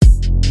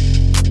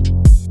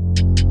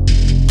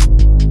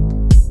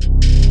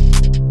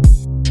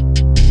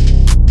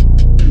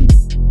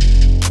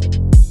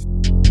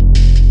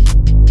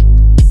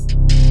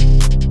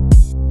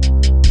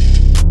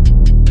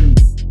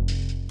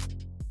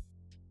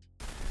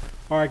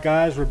All right,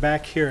 guys, we're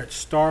back here at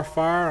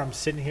Starfire. I'm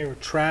sitting here with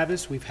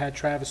Travis. We've had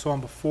Travis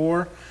on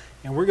before,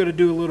 and we're going to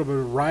do a little bit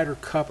of Ryder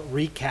Cup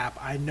recap.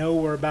 I know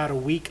we're about a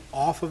week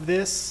off of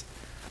this,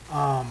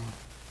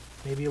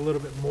 maybe a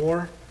little bit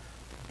more,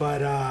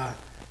 but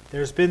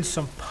there's been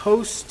some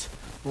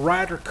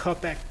post-Ryder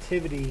Cup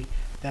activity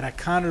that I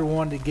kind of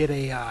wanted to get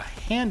a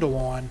handle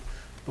on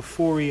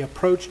before we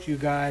approached you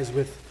guys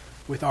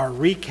with our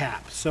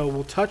recap. So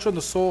we'll touch on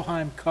the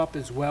Solheim Cup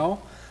as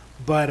well,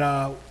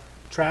 but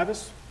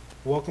Travis,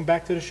 welcome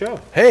back to the show.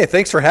 Hey,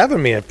 thanks for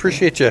having me. I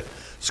appreciate you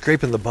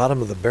scraping the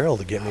bottom of the barrel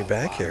to get me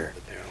back here.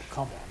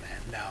 Come on, man.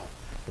 No.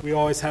 We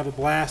always have a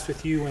blast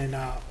with you and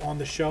on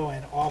the show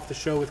and off the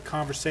show with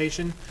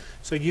conversation.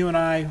 So you and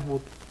I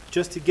will,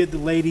 just to give the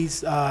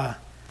ladies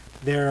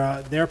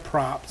their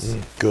props.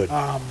 Good.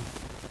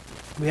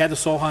 We had the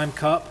Solheim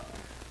Cup.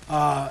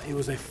 It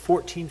was a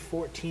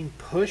 14-14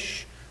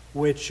 push,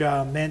 which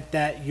meant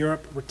that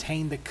Europe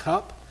retained the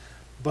cup.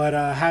 But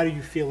how do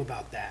you feel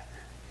about that?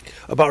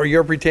 About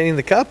Europe retaining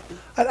the cup?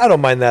 I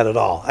don't mind that at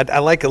all. I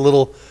like a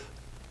little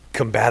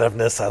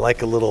combativeness. I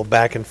like a little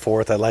back and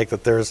forth. I like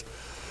that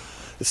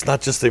it's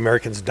not just the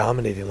Americans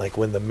dominating like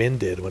when the men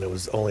did, when it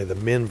was only the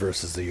men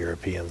versus the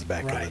Europeans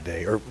back in the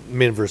day, or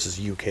men versus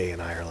UK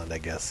and Ireland, I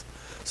guess.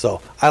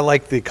 So I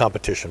like the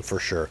competition for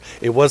sure.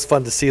 It was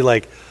fun to see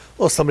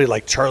somebody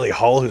like Charlie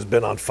Hull, who's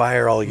been on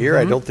fire all year.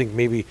 I don't think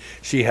maybe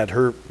she had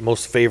her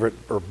most favorite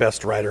or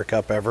best Ryder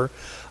Cup ever.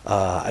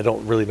 I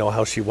don't really know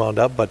how she wound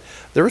up, but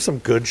there were some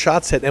good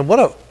shots hit. And what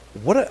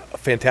a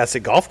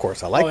fantastic golf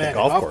course. I like the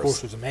golf course. The golf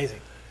course was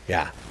amazing.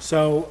 Yeah.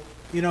 So,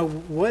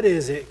 what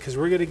is it? Because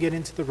we're going to get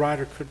into the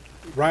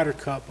Ryder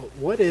Cup, but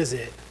what is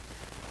it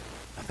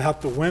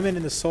about the women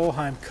in the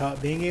Solheim Cup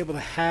being able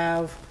to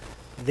have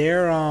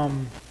their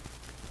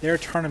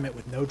tournament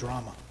with no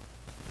drama?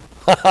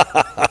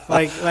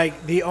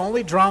 like the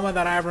only drama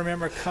that I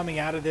remember coming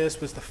out of this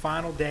was the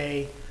final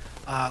day.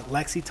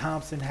 Lexi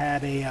Thompson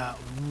had a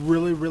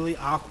really, really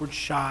awkward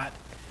shot,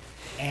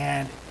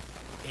 and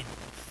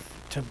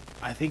to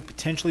I think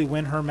potentially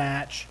win her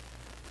match,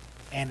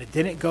 and it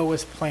didn't go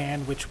as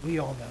planned, which we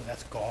all know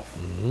that's golf.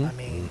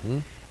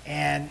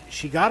 And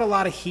she got a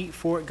lot of heat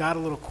for it, got a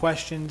little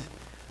questioned,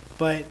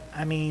 but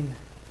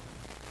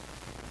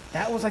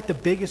that was like the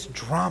biggest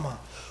drama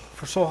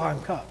for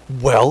Solheim Cup.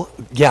 Well,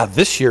 yeah,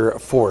 this year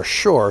for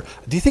sure.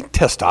 Do you think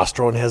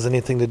testosterone has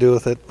anything to do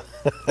with it?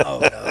 Oh,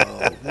 no.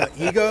 What,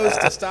 egos,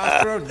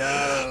 testosterone?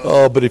 No.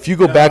 Oh, but if you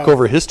go back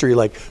over history,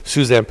 like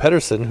Suzanne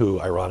Pedersen, who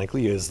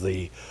ironically is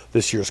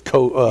this year's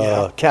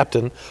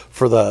captain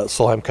for the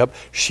Solheim Cup,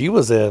 she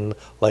was in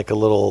like a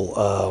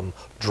little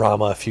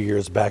drama a few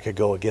years back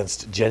ago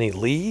against Jenny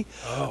Lee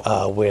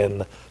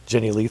when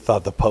Jenny Lee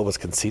thought the putt was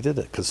conceded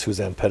because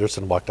Suzanne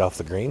Pedersen walked off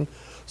the green.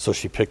 So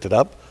she picked it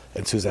up,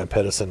 and Suzanne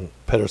Pedersen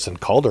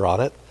called her on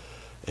it.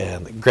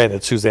 And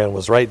granted, Suzanne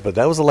was right, but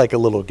that was like a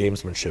little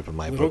gamesmanship in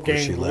my book where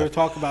she left. We're going to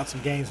talk about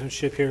some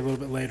gamesmanship here a little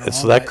bit later on.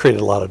 So that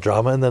created a lot of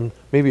drama. And then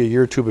maybe a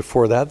year or two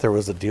before that, there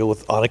was a deal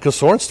with Annika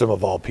Sorenstam,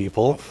 of all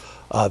people,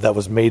 that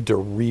was made to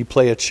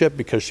replay a chip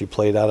because she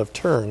played out of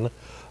turn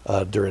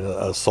during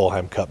a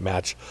Solheim Cup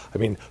match.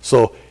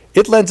 So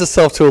it lends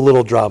itself to a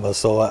little drama.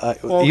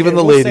 So even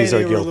the ladies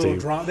are guilty.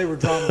 They were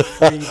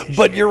drama-free.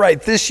 But you're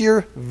right. This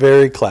year,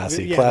 very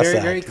classy. Yeah,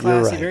 very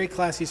classy. Very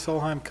classy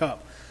Solheim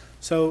Cup.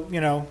 So,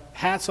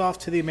 hats off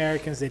to the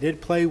Americans. They did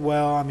play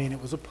well.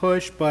 It was a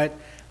push, but,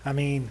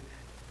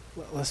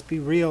 let's be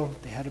real.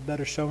 They had a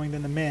better showing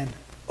than the men.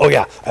 Oh,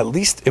 yeah. At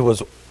least it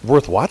was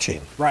worth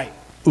watching. Right.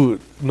 Ooh,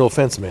 no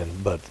offense, man,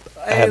 but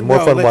I had more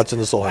fun watching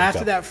the Solheim Cup.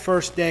 After that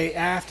first day,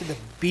 after the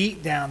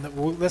beatdown,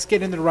 let's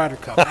get into the Ryder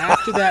Cup.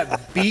 After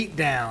that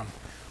beatdown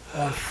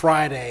on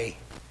Friday,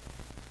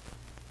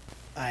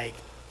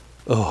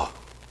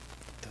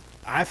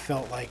 I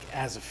felt like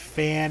as a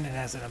fan and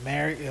as a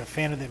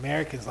fan of the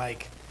Americans,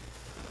 like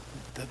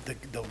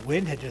the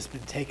wind had just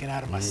been taken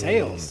out of my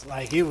sails.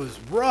 Like it was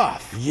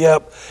rough.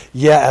 Yep.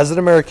 Yeah, as an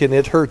American,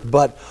 it hurt.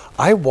 But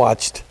I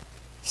watched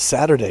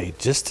Saturday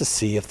just to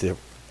see if the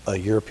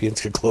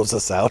Europeans could close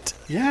us out.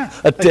 Yeah.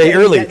 A day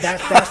early.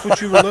 That's what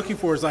you were looking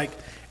for. Is like,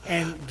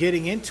 and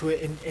getting into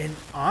it. And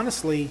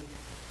honestly,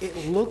 it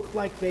looked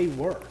like they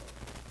were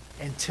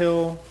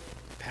until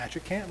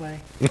Patrick Cantlay,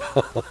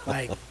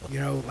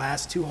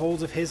 last two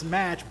holes of his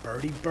match,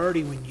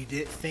 birdie, when you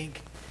didn't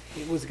think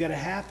it was going to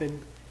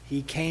happen,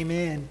 he came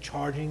in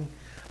charging.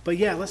 But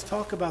yeah, let's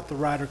talk about the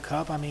Ryder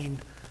Cup.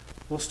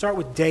 We'll start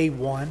with day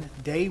one.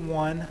 Day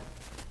one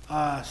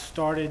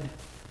started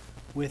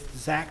with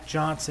Zach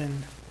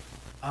Johnson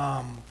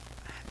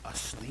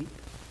asleep,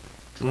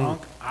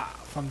 drunk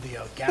from the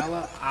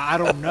gala. I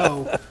don't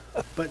know,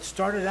 but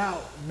started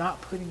out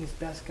not putting his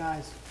best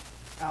guys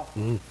out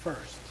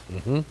first.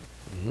 I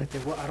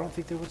don't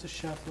think there was a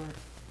Scheffler.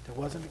 There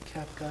wasn't a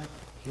Koepka.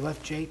 He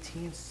left JT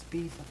and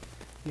Spieth,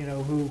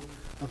 who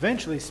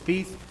eventually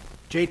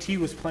JT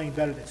was playing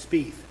better than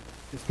Spieth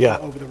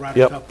over the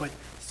Ryder Cup, but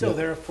still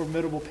they're a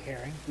formidable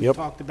pairing. We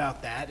talked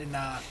about that. And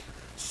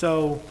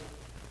so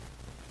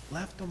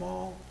left them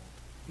all,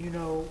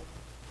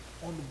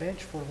 on the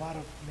bench for a lot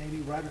of maybe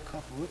Ryder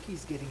Cup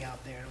rookies getting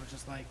out there. And it was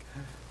just like,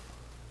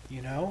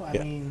 I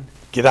mean.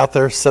 Get out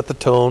there, set the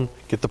tone,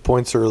 get the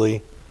points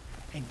early.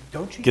 And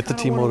don't you get the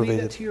team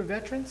motivated. Leave that to your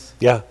veterans?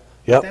 Yeah.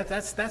 Yep.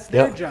 That's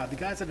their job. The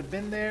guys that have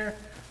been there,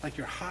 like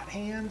your hot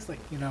hands, like,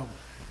 I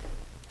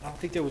don't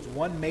think there was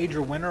one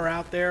major winner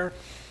out there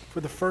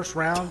for the first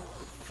rounds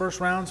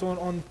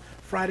on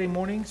Friday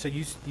morning. So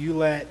you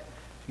let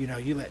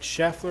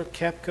Scheffler,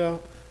 Koepka,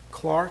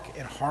 Clark,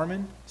 and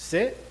Harmon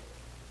sit.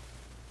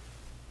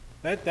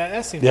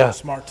 That seems real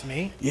smart to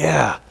me.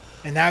 Yeah.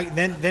 And now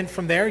then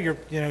from there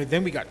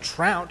then we got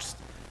trounced.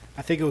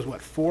 I think it was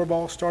 4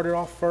 ball started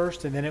off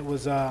first, and then it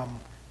was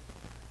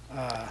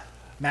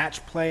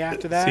match play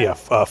after that.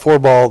 So 4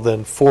 ball,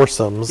 then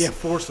foursomes. Yeah,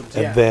 foursomes.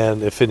 And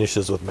then it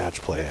finishes with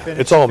match play.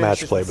 It's all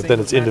match play, but then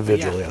it's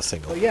individually a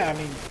single. Well, I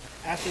mean,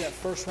 after that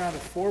first round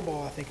of 4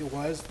 ball, I think it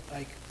was,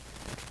 like,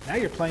 now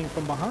you're playing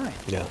from behind.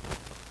 Yeah.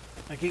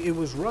 Like, it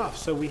was rough.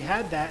 So we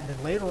had that, and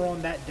then later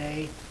on that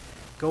day,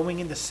 going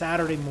into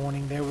Saturday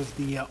morning, there was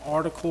the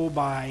article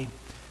by,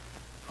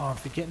 I'm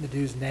forgetting the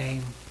dude's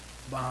name,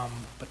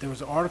 but there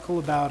was an article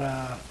about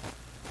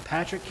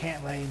Patrick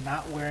Cantlay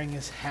not wearing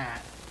his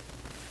hat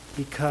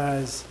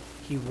because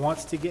he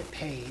wants to get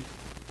paid,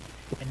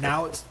 and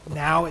now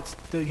it's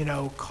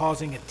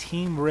causing a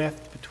team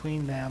rift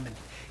between them, and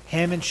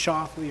him and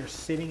Shoffley are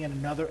sitting in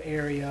another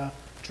area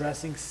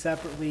dressing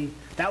separately.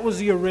 That was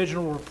the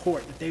original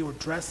report, that they were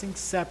dressing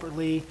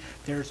separately.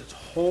 There's this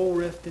whole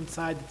rift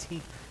inside the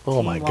team.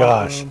 Oh my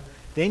gosh! Room.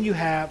 Then you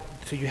have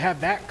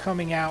that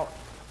coming out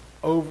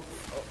over,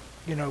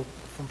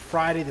 from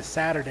Friday to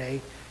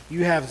Saturday.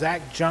 You have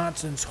Zach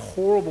Johnson's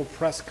horrible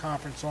press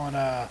conference on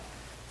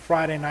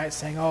Friday night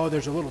saying, "Oh,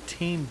 there's a little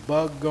team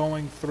bug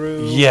going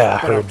through." Yeah,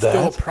 but I'm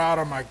still proud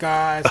of my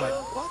guys. Like,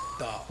 what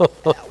the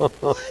hell?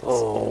 What?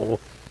 Oh.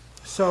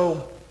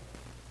 So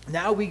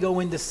now we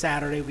go into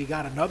Saturday. We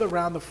got another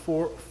round of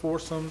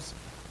foursomes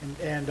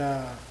and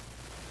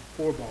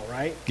 4 ball,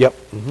 right? Yep.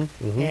 Mm-hmm,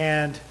 mm-hmm.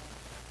 And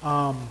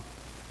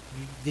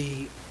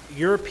the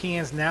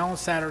Europeans now on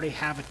Saturday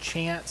have a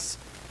chance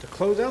to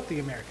close out the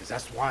Americans.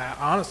 That's why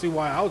I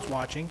was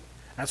watching.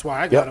 That's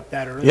why I got up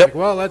that early. Yep. Like,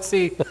 well, let's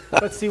see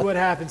what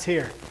happens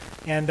here.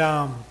 And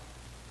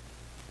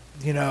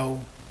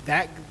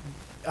that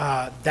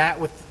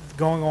with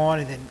going on,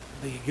 and then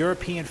the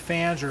European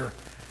fans are,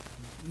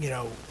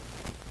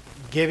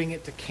 giving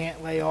it to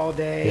Cantlay all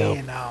day,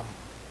 and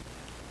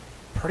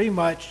pretty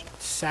much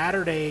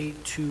Saturday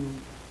to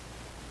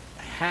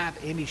have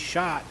any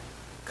shot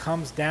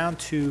comes down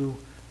to,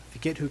 I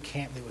forget who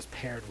Cantlay was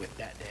paired with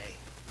that day.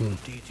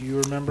 Do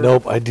you remember?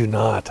 Nope, I do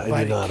not.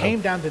 But it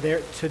came down to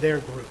their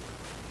group,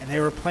 and they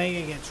were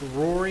playing against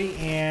Rory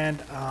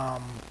and I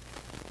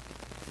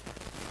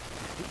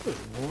think it was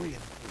Rory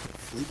and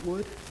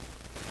Fleetwood.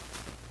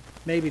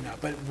 Maybe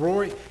not, but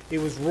Rory. It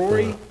was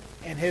Rory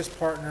and his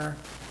partner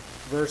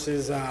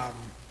versus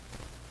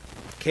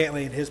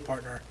Cantlay and his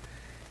partner,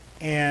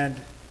 and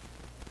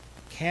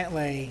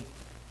Cantlay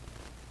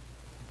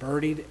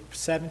birdied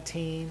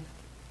 17,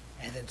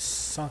 and then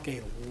sunk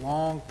a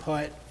long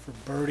putt for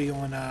birdie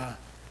on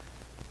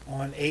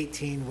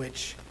 18,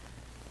 which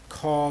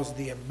caused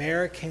the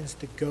Americans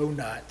to go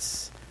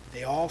nuts.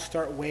 They all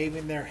start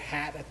waving their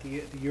hat at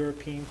the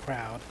European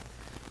crowd.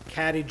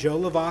 Caddy Joe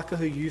Lavaca,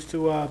 who used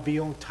to be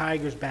on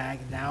Tiger's bag,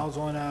 now is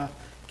on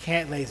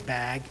Cantlay's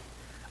bag.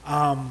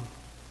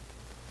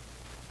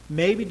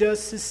 Maybe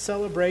does his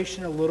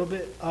celebration a little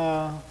bit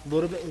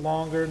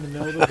longer in the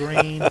middle of the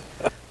green,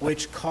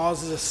 which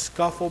causes a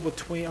scuffle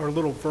or a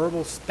little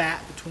verbal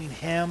spat between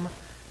him,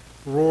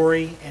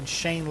 Rory, and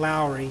Shane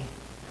Lowry.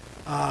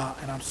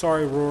 And I'm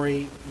sorry,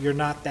 Rory, you're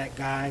not that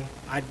guy.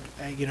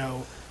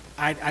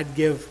 I'd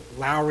give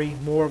Lowry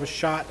more of a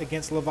shot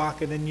against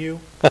Lavaca than you.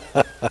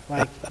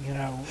 Like,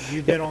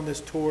 you've been on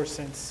this tour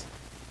since,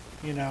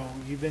 you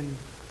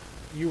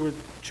were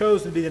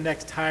chosen to be the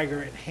next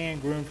Tiger and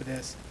hand-groomed for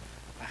this.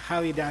 I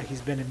highly doubt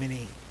he's been in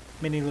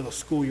many little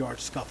schoolyard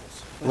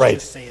scuffles. Let's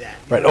just say that.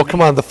 Right. Oh,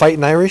 come on, the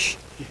fighting Irish?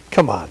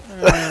 Come on.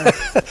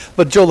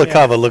 But Joe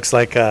LaCava looks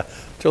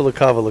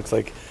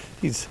like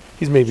he's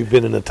maybe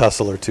been in a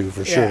tussle or two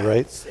for sure,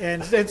 right?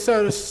 And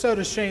so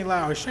does Shane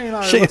Lowry. Shane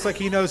Lowry looks like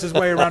he knows his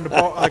way around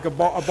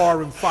a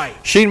barroom fight.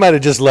 Shane might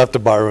have just left a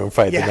barroom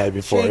fight the night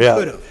before. Shane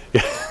could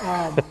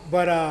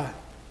have.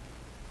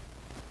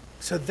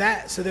 So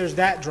there's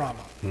that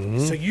drama. Mm-hmm,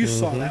 so you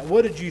saw that.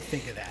 What did you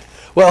think of that?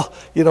 Well,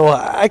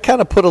 I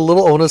kind of put a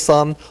little onus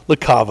on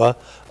LaCava,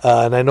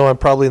 and I know I'm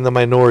probably in the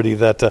minority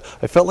that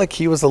I felt like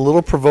he was a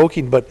little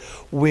provoking, but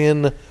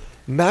when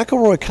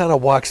McIlroy kind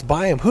of walks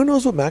by him, who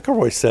knows what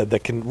McIlroy said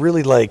that can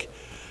really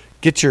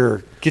get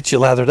you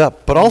lathered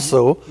up. But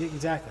also,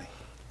 exactly,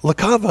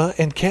 LaCava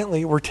and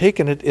Cantlay were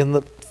taking it in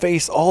the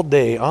face all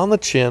day, on the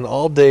chin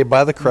all day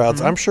by the crowds.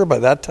 Mm-hmm. I'm sure by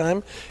that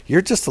time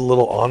you're just a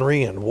little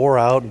ornery and wore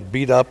out and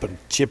beat up and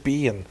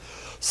chippy, and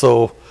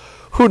so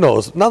who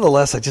knows.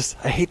 Nonetheless,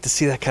 I hate to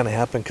see that kind of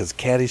happen because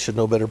caddies should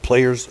know better,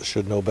 players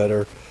should know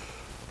better.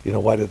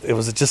 It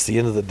was just the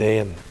end of the day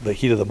and the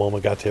heat of the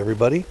moment got to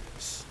everybody.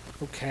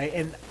 Okay,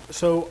 and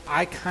so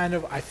I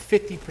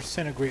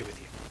 50% agree with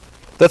you.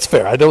 That's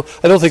fair. I don't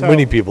think So-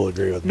 many people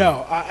agree with me.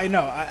 No, I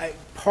know.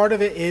 Part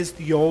of it is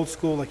the old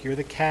school, like you're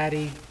the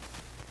caddy,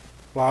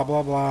 blah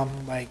blah blah.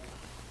 Like,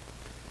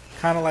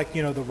 kind of like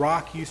The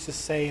Rock used to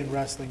say in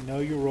wrestling, "Know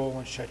your role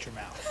and shut your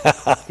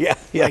mouth." yeah.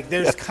 Like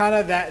there's kind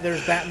of that.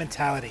 There's that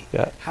mentality.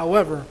 Yeah.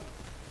 However,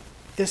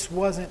 this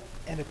wasn't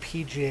in a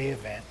PGA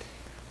event.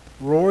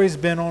 Rory's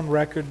been on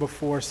record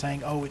before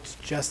saying, "Oh, it's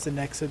just an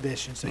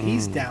exhibition," so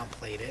he's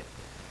downplayed it.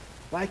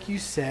 Like you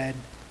said,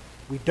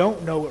 we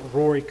don't know what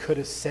Rory could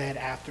have said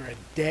after a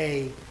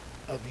day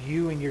of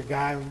you and your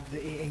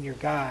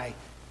guy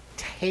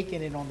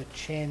taking it on the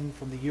chin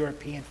from the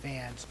European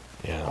fans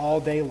all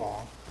day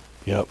long.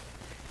 Yep.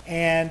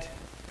 And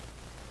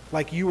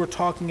like you were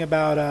talking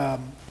about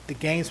the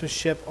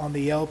gamesmanship on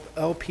the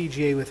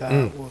LPGA with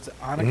what was it,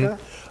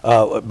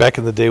 Annika? Back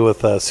in the day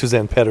with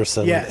Suzanne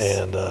Pedersen Yes.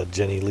 and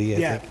Jenny Lee,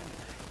 I think.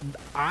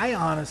 I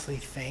honestly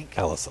think,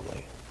 Allison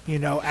Lee.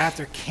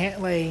 after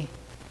Cantlay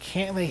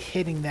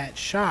hitting that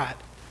shot,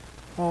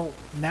 well,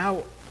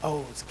 now,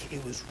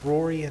 it was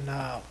Rory and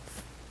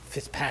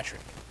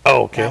Fitzpatrick.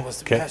 Oh, okay.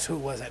 That's who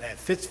it was at that.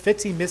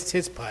 Fitzy missed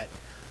his putt.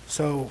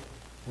 So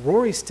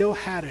Rory still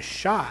had a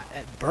shot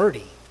at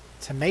birdie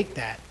to make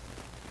that.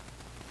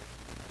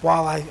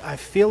 While I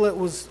feel it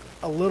was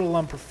a little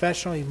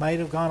unprofessional, he might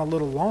have gone a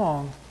little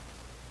long,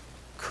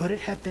 could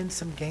it have been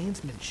some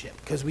gamesmanship?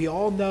 Because we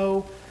all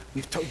know,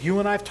 you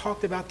and I have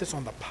talked about this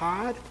on the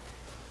pod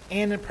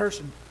and in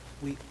person,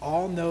 we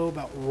all know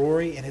about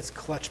Rory and his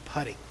clutch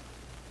putting.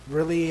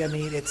 Really, I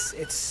mean, it's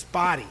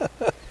spotty.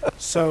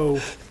 So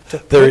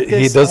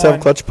He does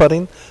have clutch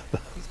putting?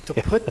 to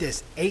put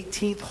this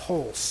 18th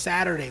hole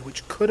Saturday,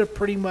 which could have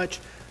pretty much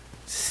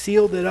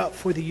sealed it up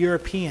for the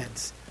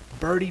Europeans,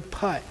 birdie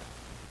putt,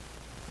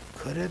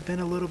 could have been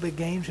a little bit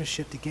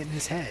gamesmanship to get in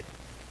his head.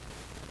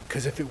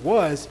 Because if it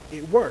was,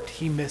 it worked.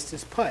 He missed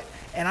his putt.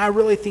 And I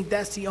really think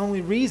that's the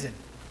only reason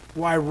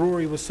why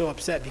Rory was so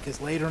upset,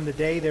 because later in the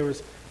day, there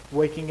was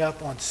waking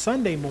up on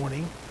Sunday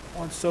morning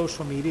on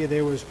social media,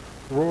 there was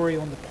Rory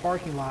on the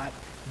parking lot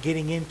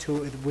getting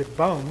into it with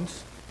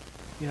Bones,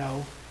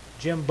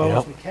 Jim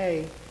Bones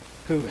McKay,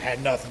 who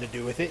had nothing to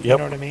do with it, you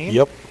know what I mean?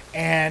 Yep.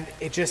 And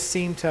it just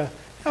seemed to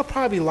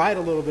probably light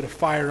a little bit of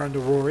fire under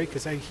Rory,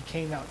 because he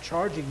came out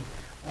charging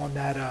on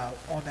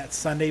that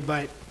Sunday,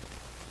 but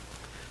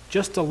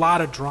just a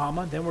lot of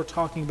drama. Then we're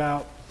talking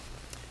about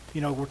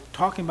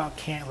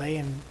Cantlay,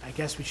 and I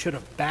guess we should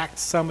have backed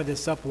some of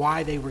this up.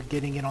 Why they were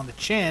getting it on the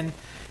chin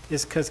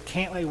is because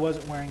Cantlay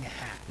wasn't wearing a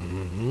hat.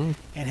 Mm-hmm.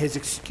 And his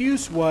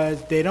excuse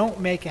was, they don't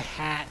make a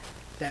hat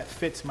that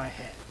fits my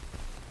head.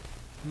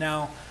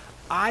 Now,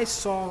 I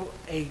saw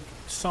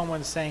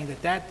someone saying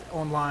that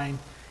online,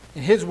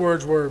 and his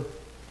words were,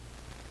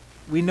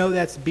 we know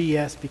that's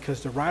BS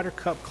because the Ryder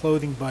Cup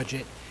clothing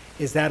budget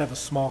is that of a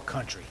small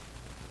country.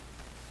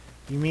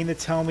 You mean to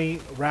tell me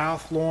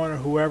Ralph Lauren or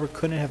whoever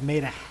couldn't have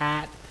made a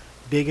hat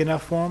big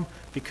enough for him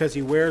because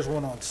he wears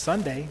one on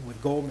Sunday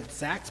with Goldman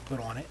Sachs put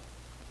on it?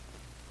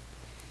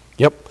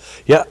 Yep.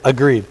 Yeah,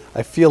 agreed.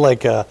 I feel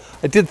like I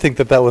did think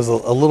that was a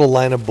little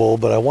line of bull,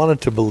 but I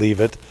wanted to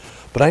believe it.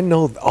 But I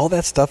know all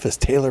that stuff is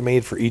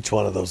tailor-made for each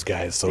one of those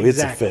guys, so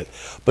Exactly. It's a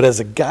fit. But as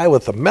a guy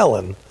with a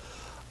melon,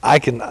 I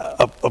can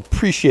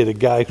appreciate a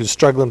guy who's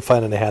struggling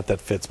finding a hat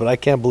that fits. But I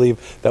can't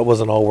believe that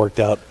wasn't all worked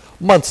out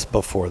months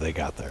before they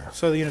got there.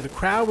 So, the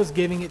crowd was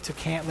giving it to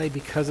Cantlay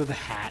because of the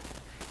hat.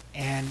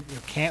 And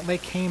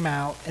Cantlay came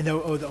out, and the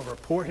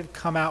report had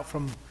come out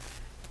from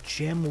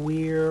Jim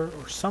Weir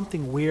or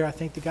something Weir. I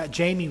think the guy,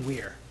 Jamie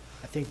Weir,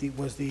 I think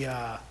was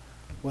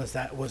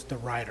the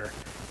writer.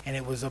 And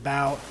it was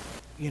about,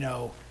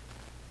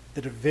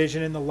 the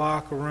division in the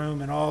locker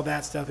room and all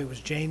that stuff. It was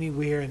Jamie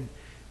Weir, and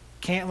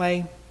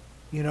Cantlay,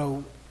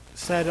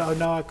 said, "Oh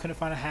no, I couldn't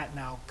find a hat."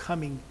 Now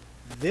coming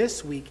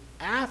this week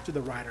after the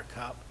Ryder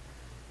Cup,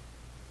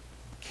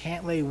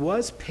 Cantlay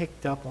was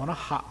picked up on a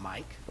hot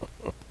mic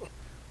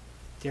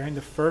during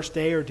the first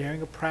day or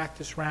during a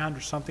practice round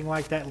or something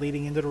like that,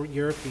 leading into the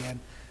European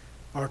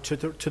or to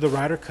the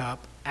Ryder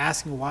Cup,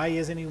 asking why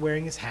isn't he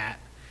wearing his hat.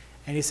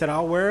 And he said,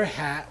 "I'll wear a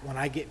hat when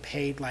I get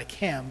paid like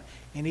him."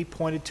 And he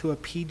pointed to a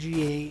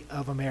PGA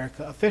of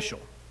America official.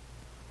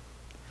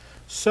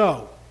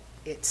 So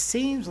it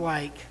seems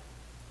like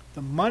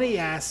the money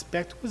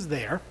aspect was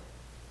there.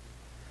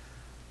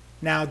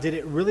 Now, did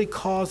it really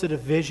cause a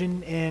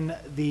division in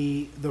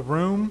the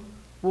room?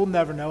 We'll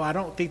never know. I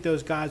don't think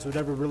those guys would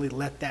ever really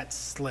let that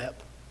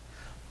slip.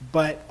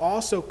 But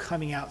also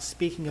coming out,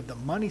 speaking of the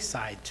money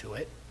side to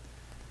it,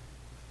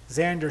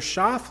 Xander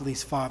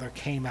Schauffele's father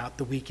came out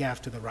the week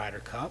after the Ryder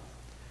Cup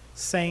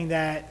saying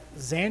that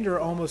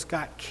Xander almost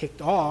got kicked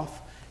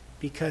off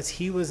because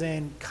he was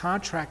in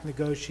contract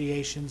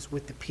negotiations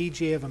with the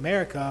PGA of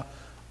America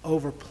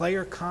over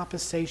player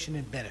compensation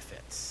and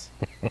benefits.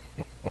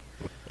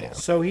 Yeah.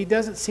 So he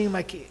doesn't seem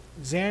like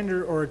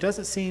Xander, or it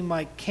doesn't seem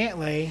like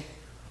Cantlay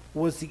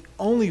was the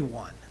only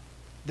one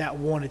that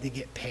wanted to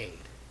get paid.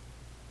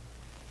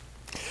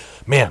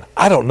 Man,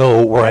 I don't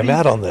know where I'm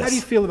at on this. How do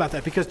you feel about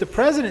that? Because the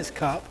President's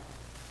Cup,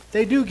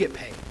 they do get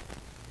paid.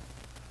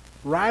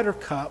 Ryder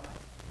Cup,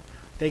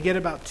 they get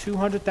about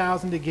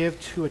 $200,000 to give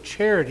to a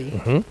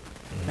charity.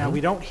 Now,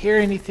 we don't hear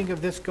anything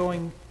of this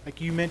going,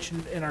 like you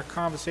mentioned in our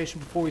conversation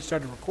before we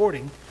started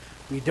recording.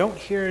 We don't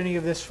hear any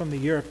of this from the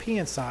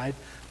European side,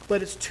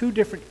 but it's two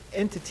different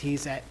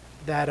entities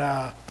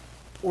that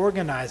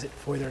organize it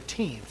for their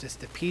teams. It's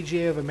the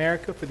PGA of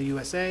America for the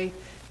USA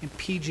and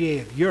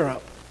PGA of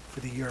Europe for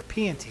the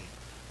European team.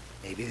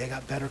 Maybe they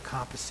got better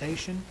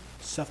compensation,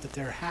 stuff that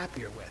they're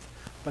happier with.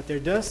 But there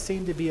does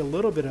seem to be a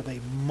little bit of a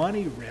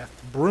money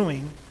rift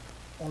brewing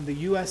on the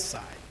U.S.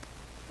 side.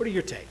 What are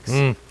your takes?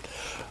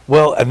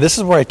 Well, and this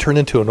is where I turn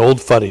into an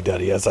old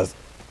fuddy-duddy, as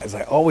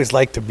I always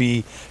like to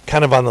be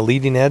kind of on the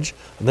leading edge.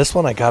 And this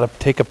one, I got to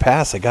take a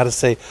pass. I got to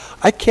say,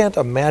 I can't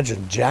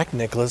imagine Jack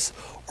Nicklaus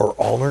or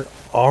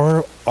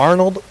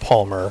Arnold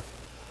Palmer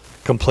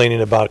complaining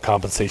about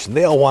compensation.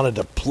 They all wanted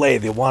to play.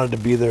 They wanted to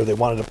be there. They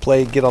wanted to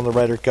play, get on the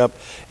Ryder Cup,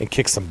 and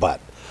kick some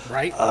butt.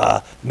 Right.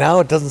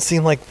 Now it doesn't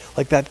seem like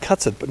that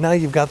cuts it. But now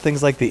you've got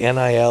things like the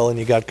NIL, and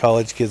you got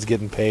college kids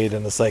getting paid,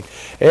 and it's like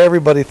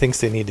everybody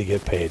thinks they need to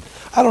get paid.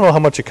 I don't know how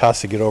much it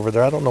costs to get over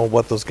there. I don't know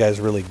what those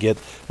guys really get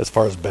as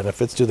far as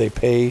benefits. Do they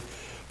pay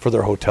for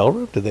their hotel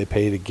room? Do they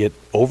pay to get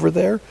over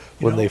there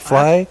when they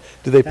fly?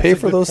 Do they pay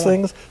for those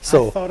things?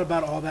 So I thought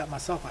about all that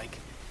myself. Like,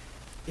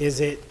 is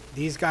it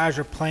these guys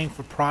are playing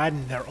for pride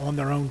and they're on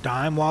their own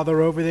dime while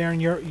they're over there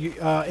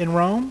in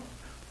Rome,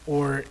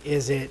 or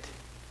is it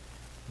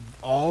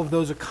all of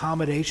those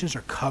accommodations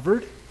are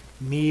covered?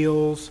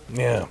 Meals.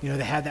 Yeah.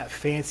 They had that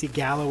fancy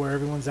gala where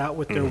everyone's out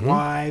with their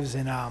wives,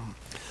 and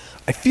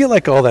I feel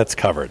like all that's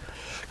covered.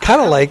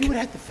 Kind of like you would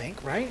have to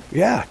think, right?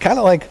 Yeah, kind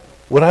of like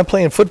when I'm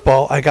playing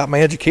football, I got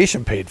my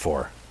education paid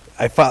for.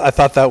 I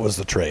thought that was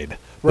the trade.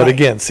 But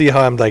again, see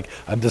how I'm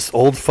this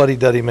old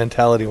fuddy-duddy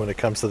mentality when it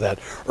comes to that.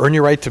 Earn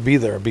your right to be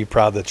there and be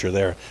proud that you're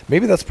there.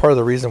 Maybe that's part of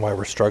the reason why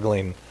we're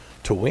struggling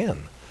to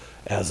win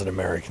as an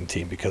American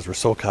team, because we're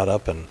so caught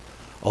up in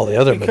all the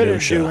other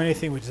minutia. Couldn't do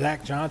anything with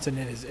Zach Johnson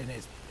and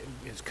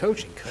his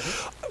coaching, could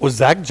it? Was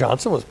Zach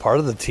Johnson was part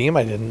of the team?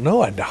 I didn't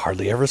know. I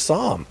hardly ever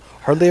saw him.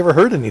 Hardly ever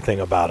heard anything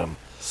about him.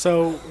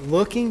 So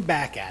looking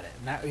back at it,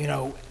 now,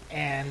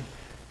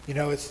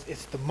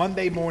 it's the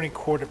Monday morning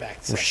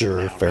quarterback session.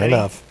 Sure, now, fair right?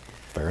 enough.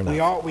 Fair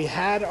enough. We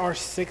had our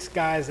 6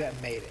 guys that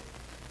made it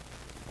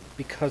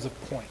because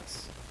of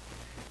points,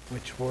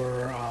 which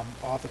were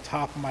off the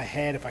top of my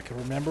head, if I could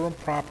remember them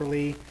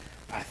properly,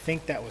 I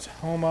think that was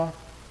Homa,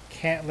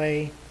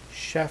 Cantlay,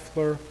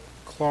 Scheffler,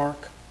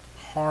 Clark,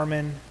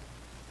 Harmon,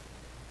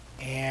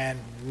 and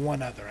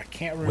one other. I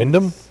can't remember.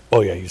 Wyndham?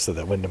 Oh, yeah, you said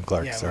that. Wyndham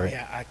Clark, yeah, sorry.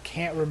 Yeah, I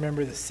can't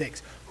remember the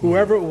 6.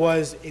 Whoever it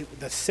was,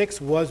 the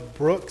 6 was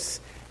Brooks,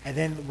 and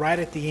then right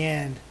at the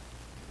end,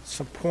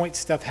 some point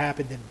stuff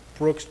happened, and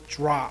Brooks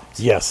dropped.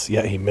 Yes,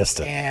 yeah, he missed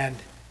it. And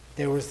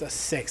there was a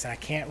 6, and I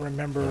can't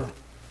remember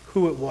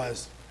who it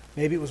was.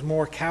 Maybe it was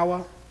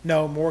Morikawa.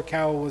 No,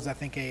 Morikawa was, I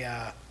think,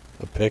 a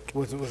pick.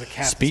 Was a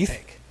captain's Spieth?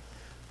 pick.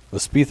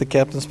 Was Spieth the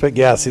captain's pick?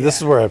 Yeah, see, this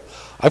is where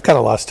I've kind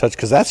of lost touch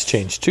because that's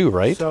changed too,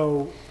 right?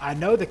 So I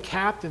know the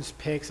captain's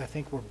picks, I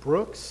think, were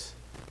Brooks,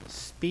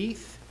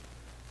 Spieth,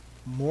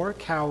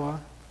 Morikawa,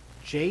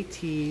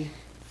 JT,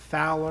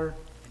 Fowler,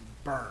 and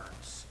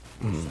Burns.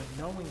 So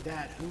knowing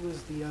that, who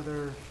was the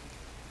other?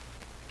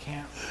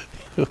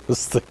 Who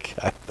was the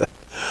guy that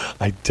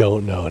I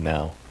don't know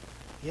now?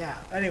 Yeah.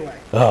 Anyway.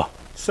 Oh.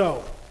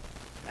 So,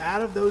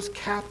 out of those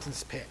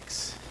captain's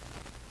picks,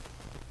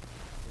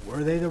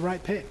 were they the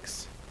right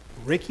picks?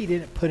 Ricky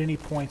didn't put any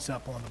points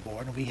up on the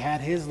board, and we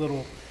had his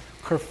little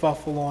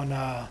kerfuffle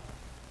on,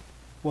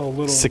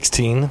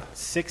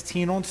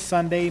 16 on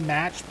Sunday,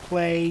 match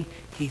play.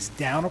 He's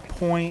down a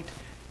point.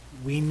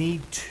 We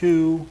need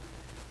 2,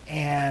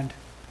 and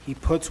he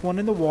puts one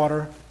in the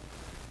water,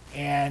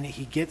 and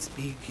he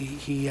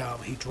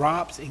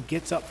drops and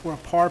gets up for a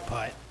par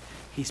putt.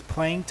 He's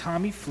playing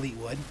Tommy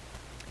Fleetwood.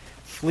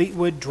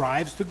 Fleetwood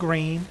drives the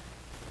green.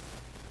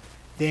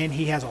 Then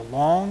he has a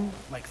long,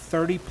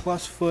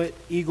 30-plus foot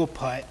eagle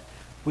putt,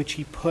 which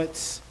he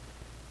puts,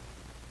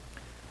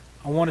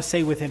 I want to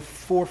say, within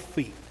 4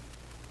 feet.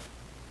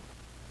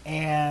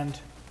 And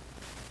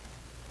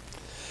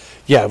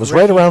yeah, it was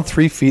right around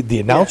 3 feet. The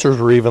announcers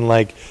were even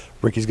like,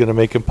 Ricky's going to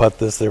make him putt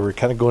this. They were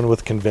kind of going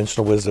with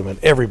conventional wisdom, and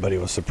everybody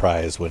was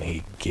surprised when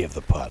he gave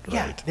the putt, right?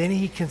 Yeah, then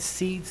he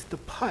concedes the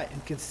putt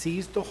and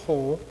concedes the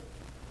hole,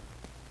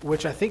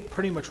 which I think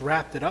pretty much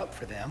wrapped it up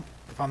for them,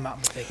 if I'm not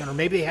mistaken. Or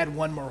maybe they had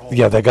one more hole.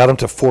 Yeah, they got him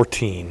to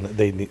 14.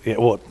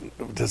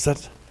 Does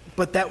that?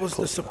 But that was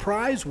the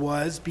surprise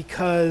was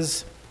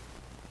because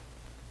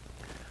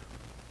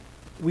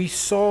we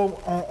saw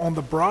on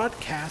the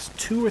broadcast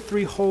 2 or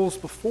 3 holes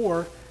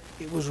before,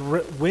 it was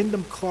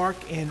Wyndham Clark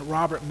and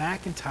Robert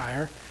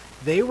McIntyre.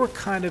 They were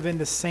kind of in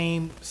the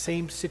same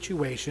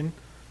situation.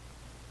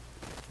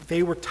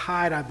 They were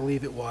tied, I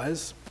believe it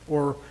was,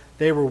 or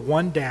they were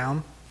 1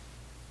 down.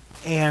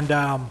 And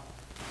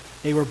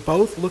they were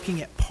both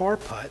looking at par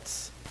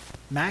putts.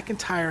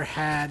 McIntyre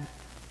had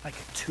a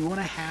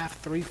 2.5,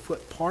 3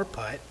 foot par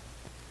putt.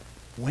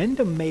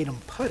 Wyndham made him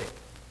putt it,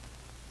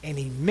 and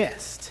he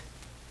missed.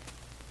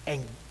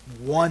 and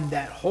won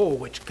that hole,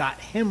 which got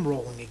him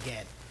rolling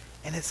again.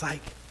 And it's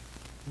like,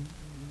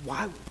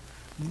 why?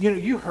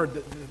 You heard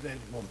that,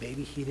 well,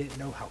 maybe he didn't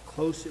know how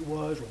close it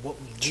was or what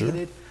we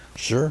needed.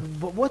 Sure.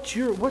 But what's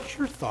your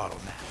thought on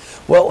that?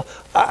 Well,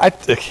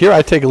 here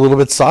I take a little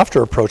bit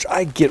softer approach.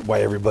 I get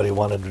why everybody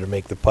wanted him to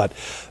make the putt.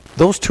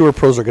 Those tour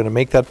pros are going to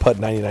make that putt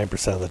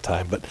 99% of the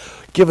time. But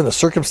given the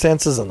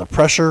circumstances and the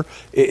pressure,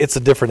 it's a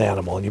different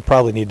animal, and you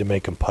probably need to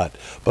make him putt.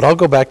 But I'll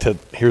go back to,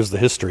 here's the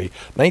history.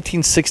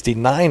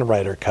 1969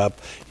 Ryder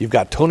Cup, you've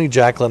got Tony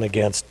Jacklin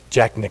against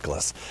Jack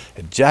Nicklaus.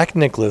 And Jack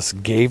Nicklaus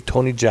gave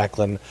Tony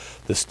Jacklin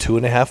this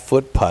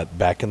 2.5-foot putt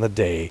back in the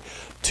day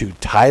to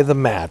tie the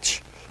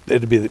match.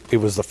 It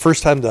was the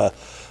first time at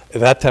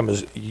that time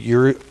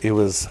it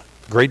was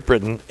Great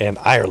Britain and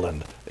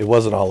Ireland. It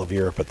wasn't all of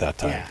Europe at that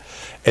time. Yeah.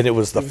 And it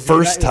was the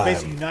first time. It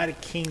was basically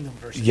United Kingdom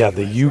versus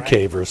the UK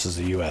right? versus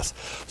the US.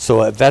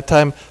 So at that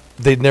time,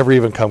 they'd never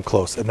even come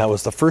close. And that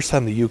was the first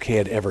time the UK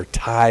had ever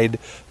tied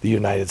the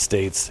United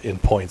States in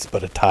points,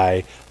 but a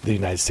tie, the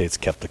United States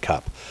kept the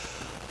cup.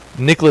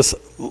 Nicholas,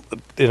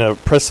 in a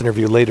press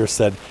interview later,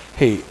 said,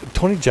 hey,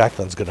 Tony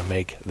Jacklin's going to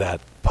make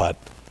that putt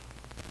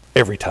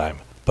every time.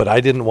 But I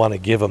didn't want to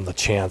give him the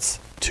chance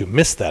to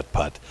miss that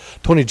putt.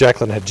 Tony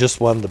Jacklin had just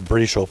won the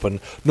British Open.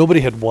 Nobody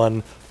had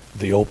won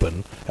the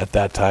Open at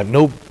that time.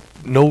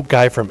 No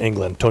guy from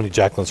England, Tony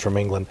Jacklin's from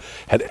England,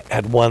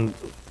 had won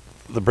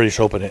the British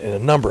Open in a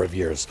number of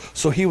years.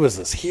 So he was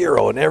this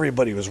hero, and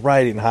everybody was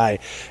riding high.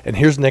 And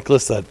here's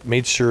Nicholas that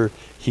made sure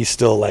he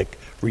still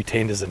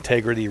retained his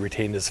integrity,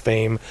 retained his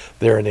fame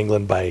there in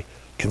England by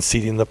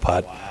conceding the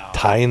putt,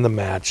 tying the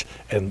match,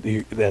 and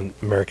then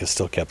America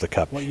still kept the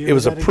cup. It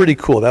was pretty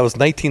cool. That was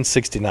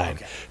 1969.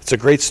 Okay. It's a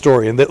great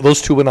story, and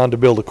those two went on to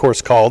build a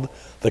course called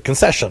the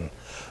Concession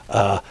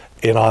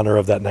in honor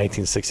of that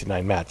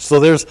 1969 match. So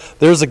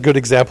there's a good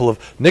example of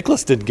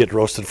Nicholas didn't get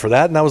roasted for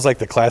that, and that was like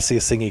the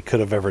classiest thing he could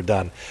have ever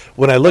done.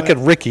 When I look at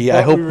Ricky,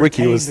 I hope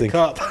Ricky was thinking,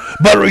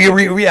 but we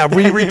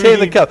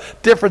retained the cup.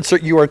 Different, sir.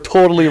 You are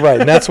totally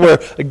right, and that's where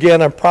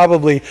again I'm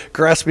probably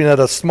grasping at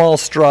a small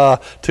straw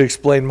to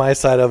explain my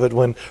side of it.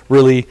 When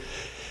really,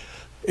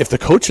 if the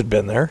coach had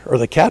been there or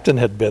the captain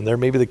had been there,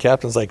 maybe the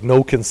captain's like,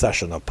 no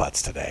concession of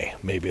putts today.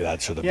 Maybe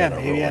that should have been a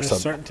rule. Yeah, maybe at a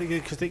certain,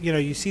 because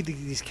you see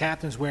these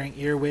captains wearing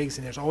earwigs,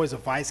 and there's always a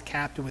vice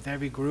captain with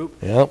every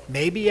group. Yep.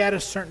 Maybe at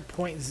a certain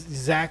point,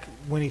 Zach,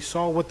 when he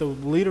saw what the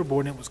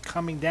leaderboard and it was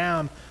coming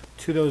down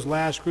to those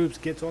last groups,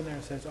 gets on there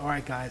and says, "All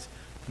right, guys,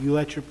 you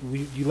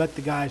let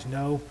the guys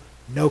know,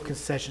 no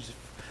concessions."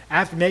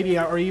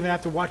 Or even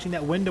after watching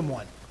that Wyndham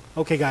one,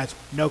 okay, guys,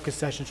 no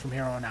concessions from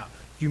here on out.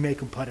 You make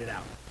them putt it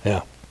out.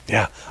 Yeah.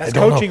 Yeah, that's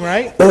coaching,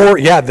 right? Or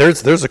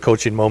there's a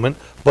coaching moment,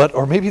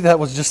 or maybe that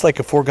was just like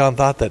a foregone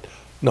thought that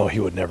no, he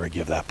would never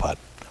give that putt.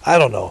 I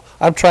don't know.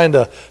 I'm trying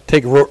to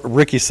take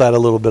Ricky's side a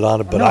little bit on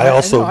it, but I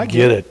also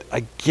get it.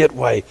 I get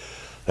why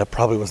that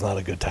probably was not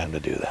a good time to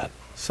do that.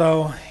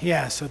 So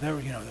there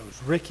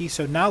was Ricky.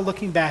 So now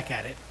looking back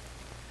at it,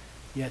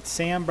 you had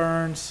Sam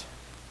Burns,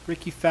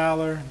 Ricky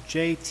Fowler,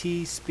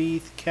 JT,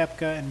 Spieth,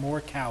 Koepka, and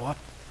Morikawa.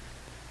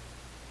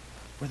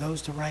 Were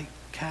those the right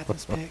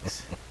captain's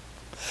picks?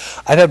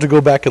 I'd have to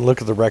go back and look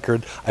at the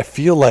record. I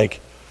feel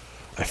like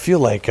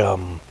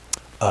Koepka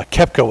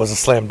was a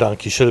slam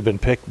dunk. He should have been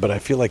picked, but I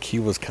feel like he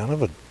was kind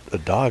of a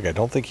dog. I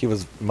don't think he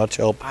was much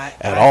help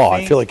at all.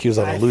 I feel like he was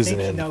on a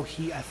losing end. I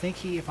think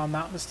he, if I'm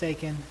not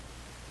mistaken,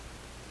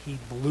 he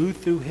blew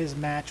through his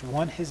match,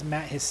 won his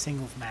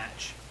singles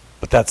match.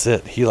 But that's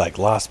it. He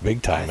lost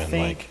big time. I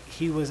think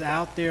he was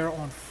out there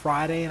on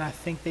Friday, and I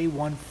think they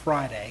won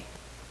Friday.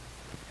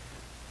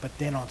 But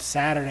then on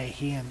Saturday,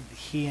 he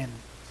and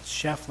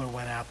Scheffler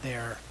went out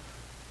there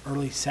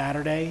early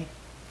Saturday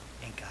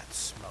and got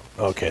smoked.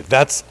 Okay,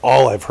 that's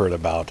all I've heard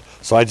about.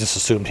 So I just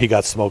assumed he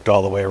got smoked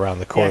all the way around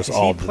the course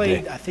all the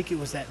day. I think it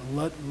was that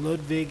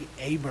Ludwig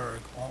Aberg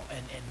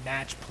in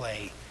match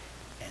play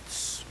and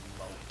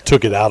smoked him.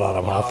 Took it out on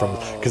him,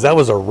 because that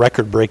was a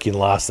record-breaking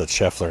loss that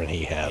Scheffler and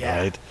he had,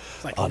 right? It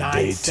was like on 9-7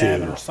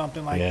 day 2 or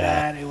something like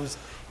that. It was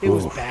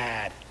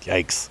bad.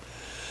 Yikes.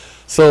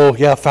 So,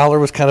 Fowler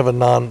was kind of a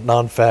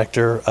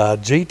non-factor.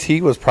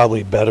 JT was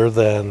probably better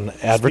than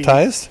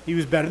advertised. He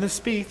was better than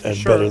Spieth,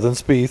 and better than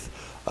Spieth.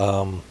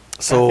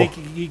 So I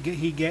think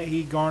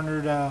he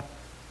garnered. I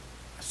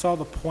saw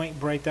the point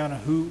breakdown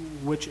of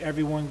which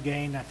everyone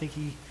gained. I think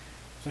he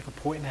was like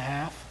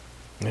 1.5.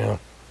 Yeah.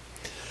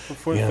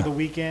 For the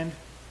weekend,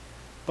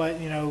 but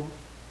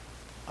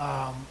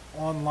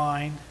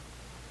online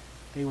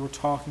they were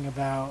talking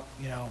about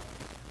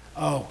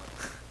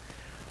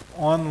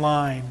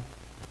online.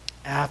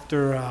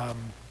 After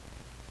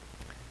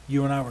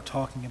you and I were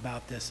talking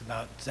about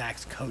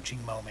Zach's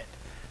coaching moment,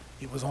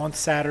 it was on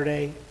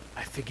Saturday.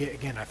 I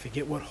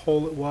forget what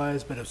hole it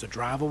was, but it was a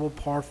drivable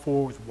par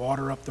 4 with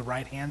water up the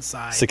right-hand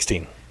side.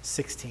 16.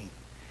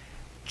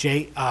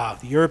 The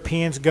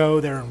Europeans go.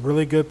 They're in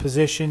really good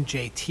position.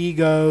 JT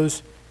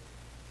goes.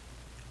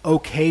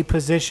 Okay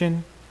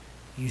position.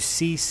 You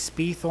see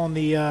Spieth on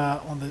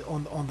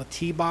the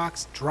tee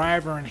box,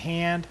 driver in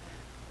hand.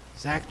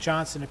 Zach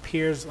Johnson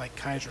appears like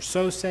Kaiser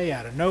Sose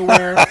out of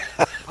nowhere.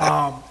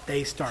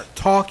 They start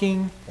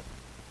talking.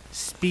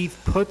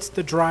 Spieth puts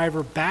the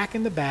driver back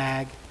in the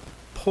bag,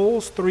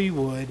 pulls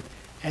 3-wood,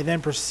 and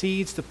then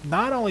proceeds to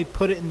not only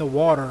put it in the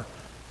water,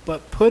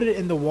 but put it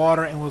in the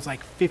water and was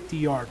like 50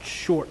 yards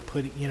short,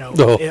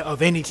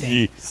 of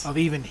anything, of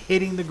even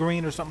hitting the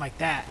green or something like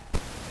that.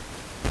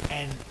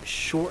 And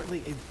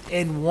shortly,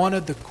 in one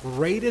of the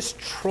greatest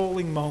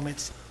trolling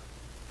moments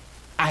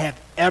I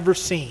have ever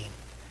seen,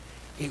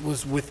 it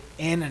was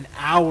within an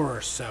hour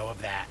or so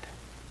of that,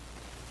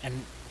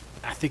 and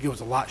I think it was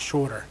a lot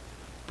shorter.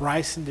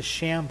 Bryson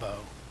DeChambeau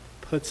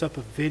puts up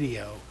a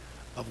video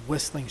of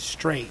Whistling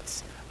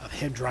Straits of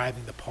him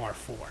driving the par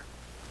 4.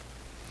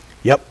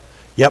 Yep.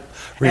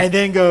 And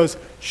then goes,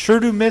 sure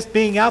do miss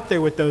being out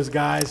there with those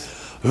guys.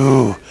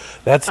 Ooh,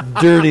 that's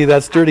dirty.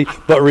 That's dirty.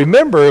 But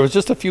remember, it was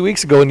just a few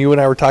weeks ago, and you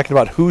and I were talking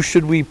about who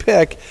should we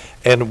pick,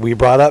 and we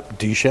brought up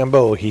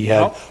DeChambeau. He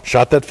had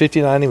shot that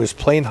 59. He was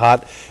playing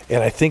hot,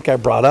 and I think I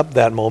brought up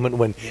that moment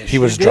when he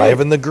was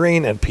driving the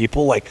green, and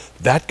people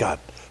that got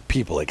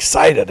people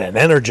excited and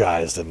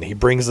energized, and he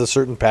brings a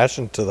certain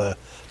passion to the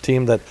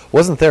team that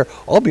wasn't there.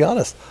 I'll be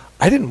honest,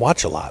 I didn't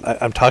watch a lot.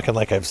 I'm talking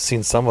like I've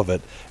seen some of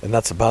it, and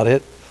that's about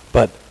it.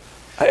 But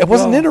I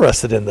wasn't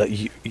interested in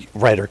the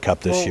Ryder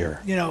Cup this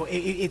year.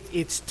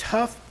 It's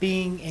tough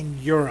being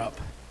in Europe.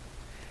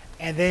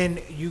 And then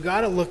you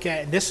got to look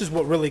at, and this is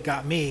what really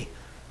got me,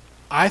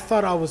 I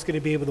thought I was going to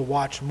be able to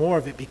watch more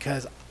of it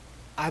because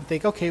I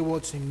think, okay, well,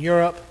 it's in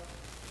Europe.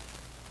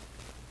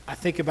 I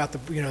think about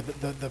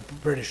the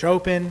British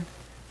Open.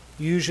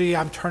 Usually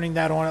I'm turning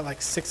that on at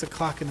like 6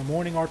 o'clock in the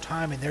morning our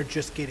time, and they're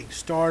just getting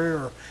started,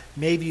 or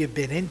maybe you've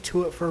been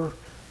into it for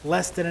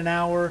less than an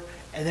hour,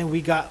 and then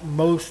we got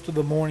most of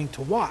the morning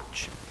to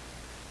watch.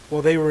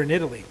 Well, they were in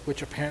Italy,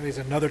 which apparently is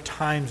another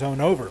time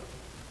zone over.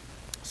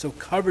 So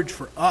coverage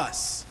for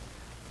us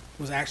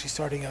was actually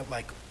starting at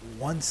like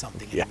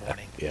 1-something in the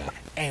morning. Yeah.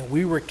 And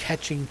we were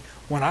catching,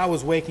 when I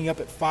was waking up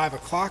at 5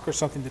 o'clock or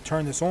something to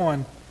turn this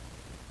on,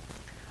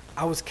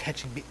 I was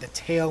catching the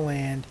tail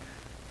end,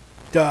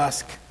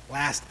 dusk,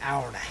 last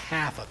hour and a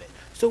half of it.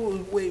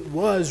 So it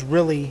was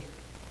really,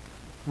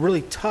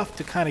 really tough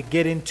to kind of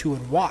get into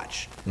and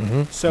watch.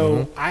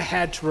 So I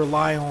had to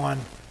rely on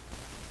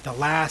the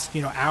last,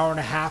 hour and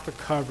a half of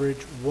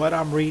coverage, what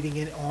I'm reading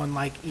it on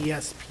like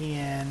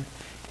ESPN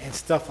and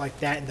stuff like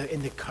that,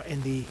 in the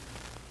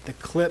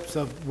clips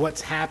of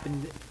what's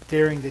happened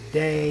during the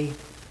day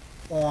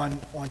on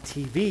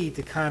TV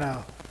to kind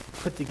of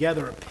put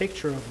together a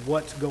picture of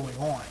what's going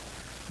on.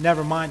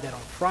 Never mind that on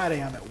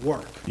Friday I'm at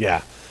work.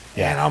 Yeah.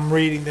 And I'm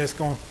reading this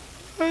going,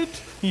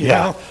 what? You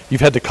know?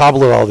 You've had to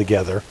cobble it all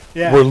together.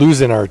 Yeah. We're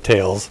losing our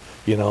tails.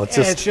 It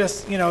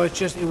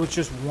was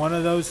just one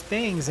of those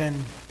things.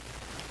 And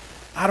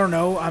I don't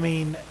know. I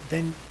mean,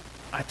 then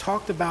I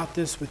talked about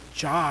this with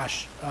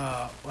Josh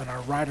on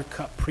our Ryder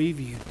Cup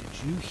preview.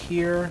 Did you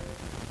hear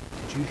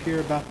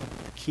about the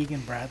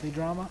Keegan Bradley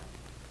drama?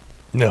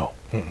 No.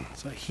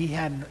 So he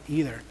hadn't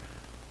either.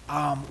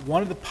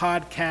 One of the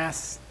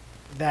podcasts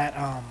that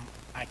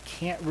I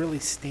can't really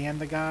stand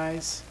the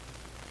guys,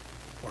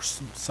 or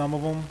some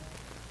of them,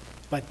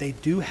 but they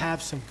do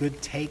have some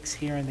good takes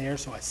here and there,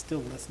 so I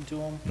still listen to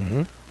them.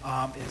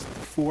 Is the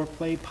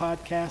Foreplay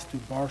podcast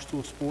through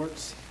Barstool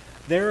Sports.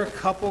 There are a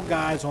couple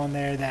guys on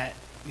there that,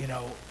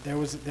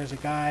 there's a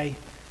guy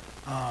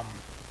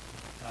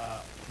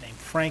named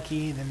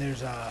Frankie, and then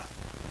there's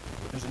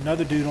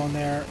another dude on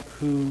there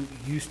who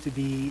used to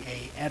be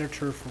a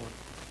editor for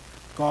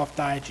Golf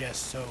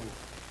Digest, so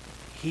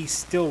he's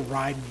still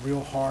riding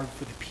real hard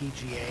for the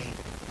PGA.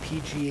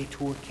 PGA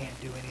Tour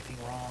can't do anything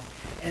wrong.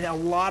 And a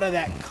lot of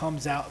that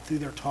comes out through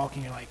their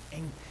talking. You're like,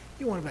 and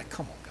you want to be like,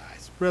 come on,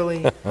 guys,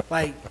 really?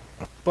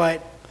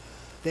 But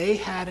they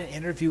had an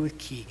interview with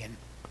Keegan,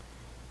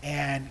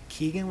 and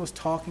Keegan was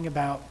talking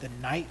about the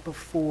night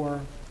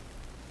before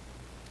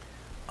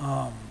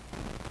the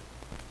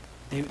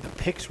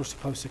picks were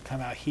supposed to come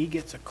out. He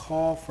gets a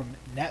call from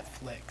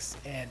Netflix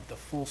and the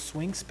Full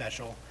Swing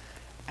special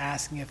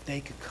asking if they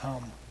could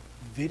come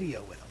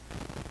video with him,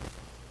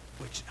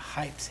 which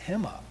hypes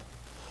him up,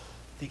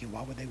 thinking,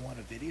 why would they want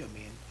to video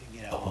me?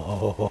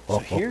 So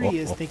here he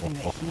is thinking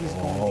that he's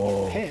going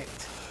to get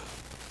picked.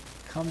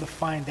 Come to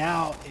find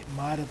out, it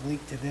might have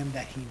leaked to them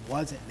that he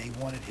wasn't. They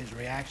wanted his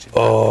reaction,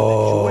 not from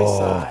the joy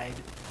side,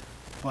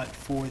 but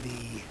for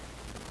the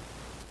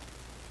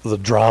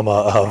drama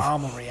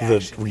of reaction,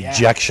 the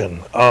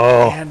rejection.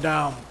 And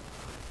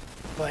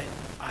but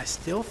I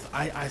still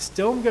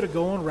am going to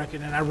go on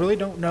record, and I really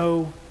don't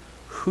know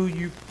who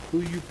you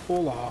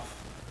pull off,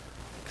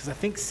 because I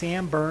think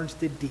Sam Burns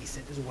did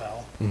decent as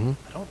well. I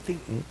don't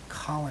think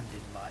Colin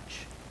did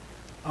much.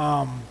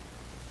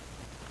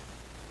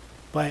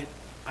 But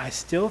I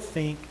still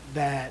think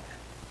that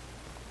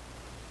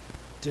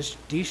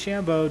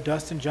DeChambeau,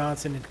 Dustin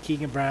Johnson, and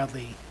Keegan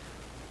Bradley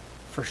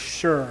for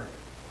sure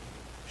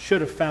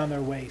should have found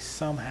their way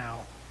somehow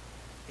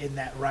in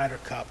that Ryder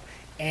Cup.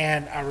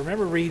 And I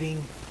remember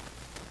reading,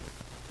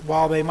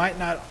 while they might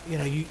not,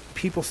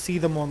 people see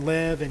them on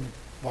Live and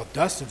well,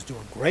 Dustin's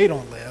doing great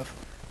on Live.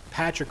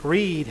 Patrick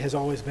Reed has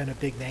always been a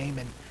big name,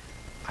 and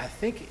I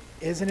think,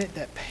 isn't it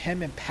that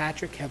him and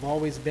Patrick have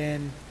always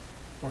been,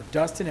 or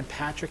Dustin and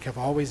Patrick have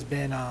always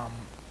been,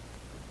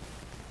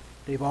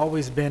 they've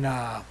always been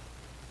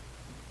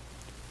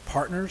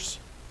partners?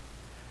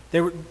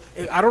 They were.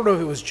 I don't know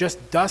if it was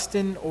just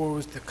Dustin or it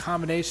was the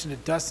combination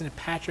of Dustin and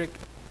Patrick,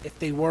 if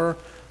they were,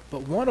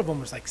 but one of them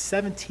was like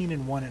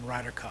 17-1 in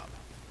Ryder Cup.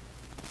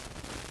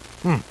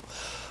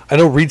 I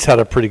know Reed's had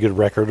a pretty good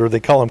record, or they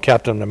call him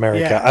Captain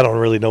America. Yeah. I don't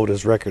really know what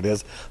his record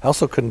is. I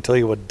also couldn't tell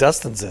you what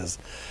Dustin's is.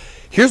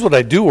 Here's what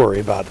I do worry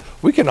about.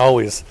 We can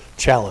always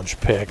challenge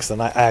picks,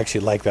 and I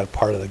actually like that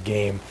part of the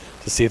game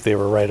to see if they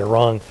were right or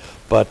wrong.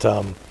 But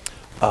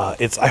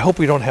I hope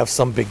we don't have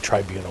some big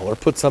tribunal or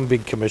put some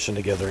big commission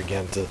together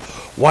again to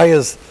why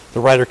is the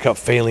Ryder Cup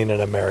failing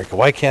in America?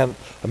 Why can't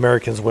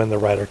Americans win the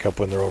Ryder Cup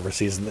when they're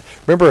overseas? And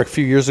remember a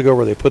few years ago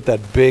where they put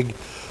that big,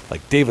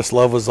 like Davis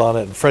Love was on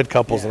it and Fred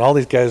Couples and all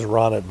these guys were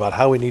on it about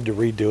how we need to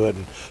redo it,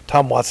 and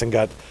Tom Watson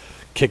got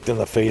kicked in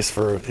the face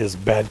for his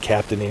bad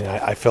captaining.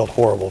 I felt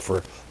horrible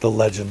for the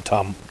legend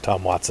Tom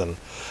Watson.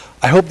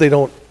 I hope they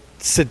don't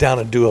sit down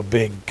and do a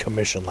big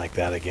commission like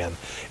that again.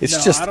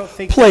 It's just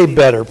play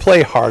better,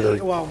 play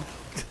harder. Well,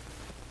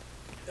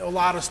 a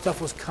lot of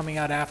stuff was coming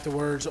out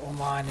afterwards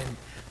online and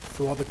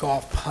through all the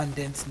golf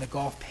pundits and the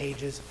golf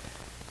pages.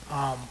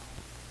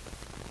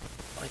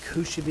 Like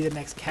who should be the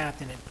next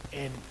captain?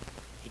 And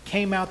it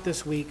came out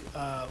this week.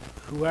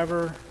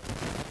 Whoever,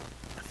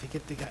 I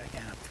forget the guy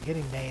again. I'm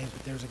forgetting names,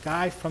 but there's a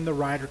guy from the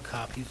Ryder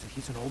Cup.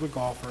 He's an older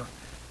golfer.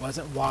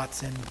 Wasn't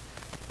Watson,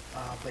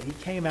 but he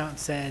came out and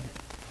said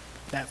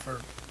that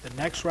for the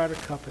next Ryder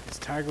Cup, it's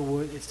Tiger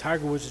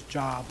Woods'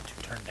 job to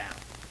turn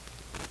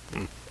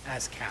down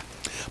as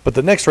captain. But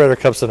the next Ryder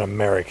Cup's in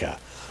America.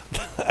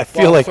 I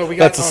feel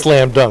that's a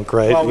slam dunk,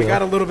 right? Well, we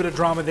got a little bit of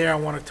drama there I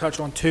want to touch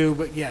on too,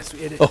 but yes,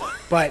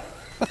 but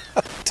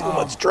too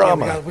much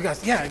drama.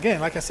 Again,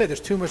 like I said, there's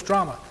too much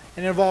drama.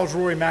 And it involves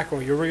Rory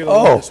McIlroy. You're really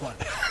going to this one.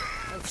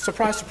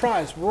 Surprise,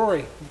 surprise,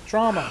 Rory,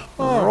 drama.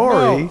 Oh,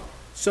 Rory. No.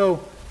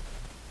 So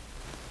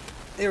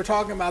they were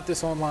talking about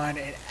this online,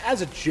 and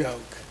as a joke,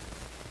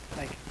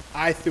 like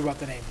I threw out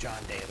the name John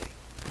Daly.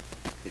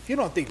 If you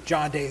don't think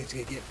John Daly's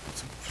going to get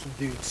some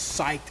dudes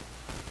psyched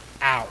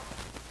out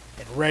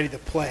and ready to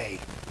play,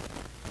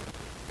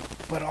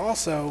 but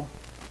also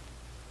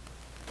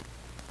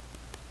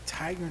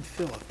Tiger and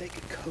Phil, if they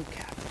could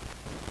co-captain.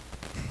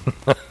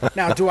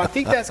 Now, do I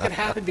think that's going to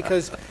happen?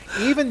 Because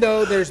even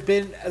though there's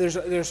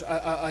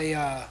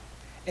a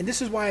and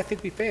this is why I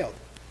think we failed,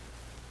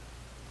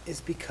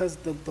 is because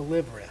the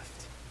live rift.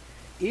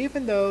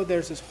 Even though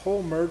there's this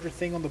whole merger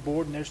thing on the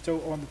board and they're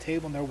still on the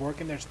table and they're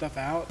working their stuff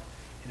out,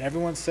 and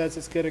everyone says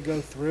it's going to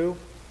go through,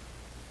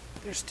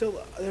 there's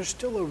still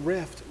a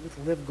rift with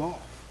live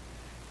golf.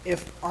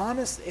 If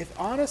honest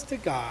to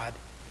God,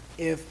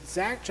 if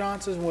Zach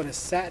Johnson would have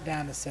sat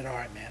down and said, all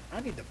right, man,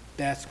 I need the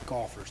best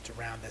golfers to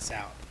round this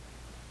out.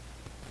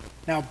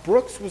 Now,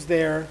 Brooks was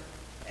there,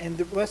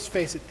 and let's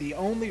face it, the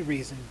only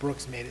reason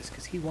Brooks made it is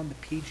because he won the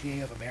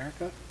PGA of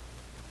America.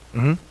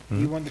 Mm-hmm.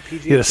 He won the PGA.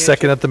 He had a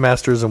second at the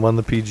Masters and won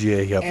the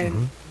PGA. Yep.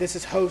 And this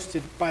is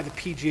hosted by the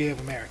PGA of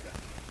America.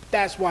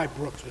 That's why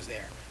Brooks was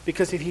there.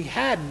 Because if he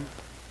hadn't,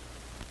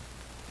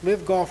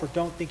 Live Golfer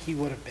don't think he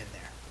would have been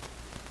there.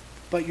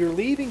 But you're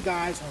leaving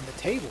guys on the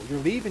table. You're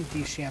leaving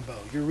DeChambeau.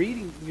 You're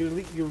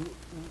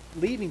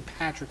leaving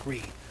Patrick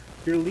Reed.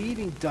 You're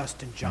leaving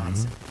Dustin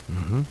Johnson.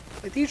 Mm-hmm.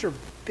 Like these are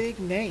big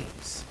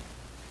names.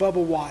 Bubba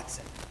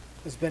Watson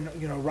has been,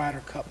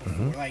 Ryder Cup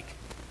before. Mm-hmm.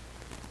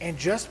 And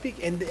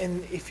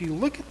if you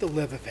look at the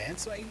live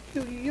events, like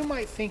you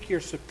might think you're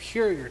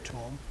superior to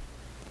them,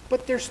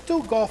 but they're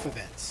still golf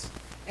events,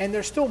 and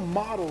they're still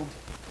modeled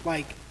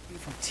like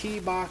from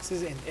tee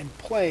boxes and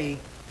play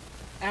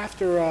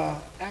after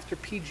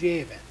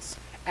PGA events,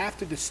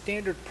 after the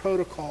standard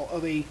protocol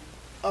of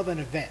an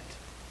event.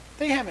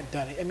 They haven't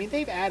done it. I mean,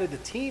 they've added the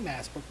team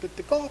aspect, but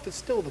the golf is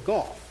still the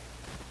golf.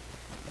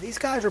 And these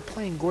guys are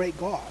playing great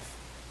golf.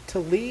 To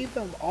leave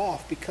them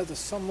off because of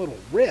some little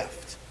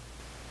rift,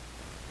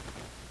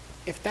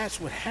 if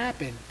that's what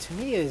happened, to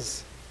me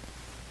it's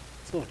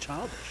a little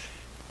childish.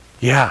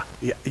 Yeah.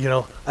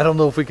 I don't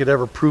know if we could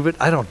ever prove it.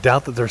 I don't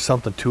doubt that there's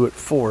something to it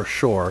for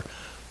sure.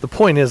 The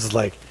point is,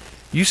 like,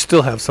 you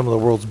still have some of the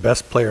world's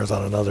best players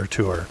on another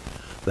tour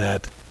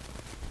that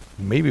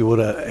maybe would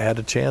have had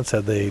a chance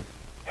had they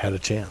had a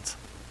chance.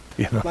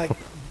 Like,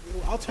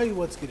 I'll tell you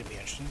what's going to be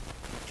interesting.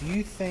 Do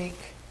you think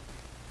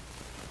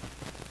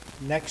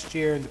next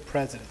year in the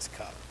President's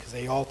Cup, because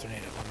they alternate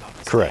if I'm not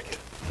mistaken. Correct.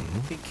 Mm-hmm.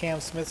 You think Cam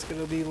Smith's going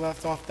to be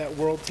left off that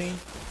world team?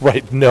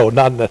 Right. No,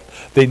 not that.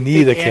 They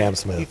need a Cam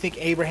Smith. You think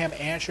Abraham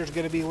Ansher's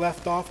going to be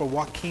left off, or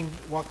Joaquin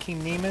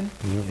Neiman?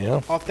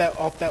 Yeah. Off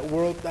that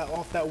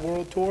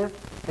world tour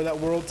or that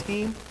world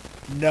team?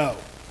 No.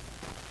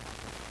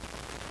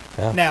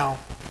 Yeah. Now,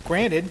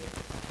 granted,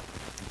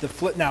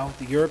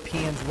 the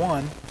Europeans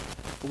won,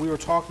 but we were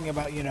talking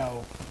about,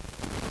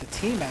 the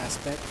team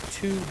aspect.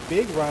 Two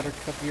big Ryder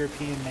Cup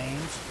European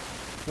names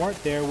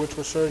weren't there, which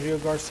were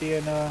Sergio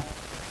Garcia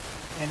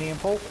Henny and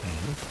Polk.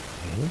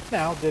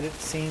 Now, did it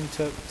seem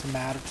to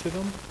matter to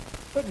them?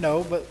 But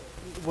no, but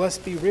let's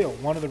be real.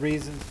 One of the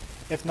reasons,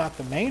 if not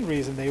the main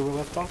reason they were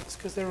left off is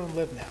because they're on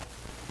Live now.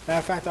 Matter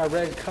of fact, I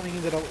read coming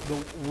into the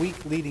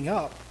week leading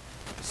up,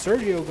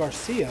 Sergio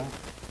Garcia,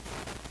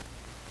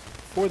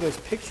 before those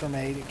picks were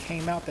made, it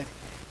came out that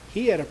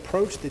he had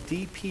approached the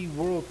DP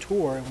World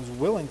Tour and was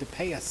willing to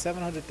pay a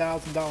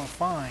 $700,000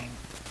 fine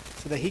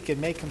so that he could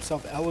make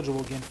himself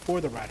eligible again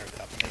for the Ryder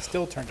Cup. And they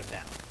still turned him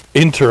down.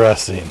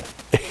 Interesting.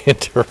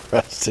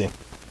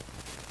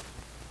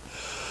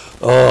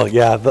 Oh,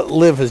 yeah, the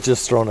Live has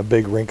just thrown a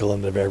big wrinkle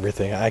into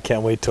everything. I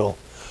can't wait till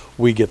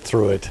we get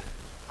through it.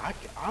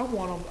 I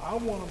want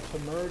them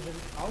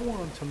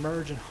to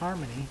merge in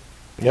harmony.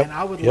 Yep, And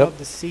I would love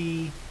to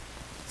see,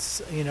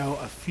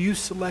 a few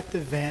select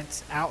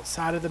events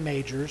outside of the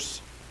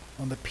majors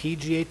on the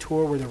PGA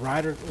Tour where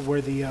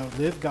the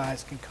Live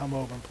guys can come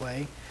over and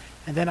play.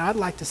 And then I'd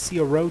like to see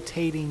a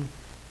rotating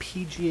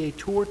PGA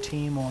Tour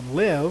team on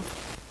Live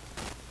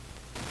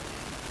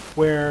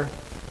where,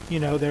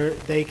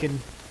 they can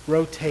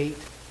rotate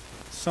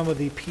some of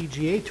the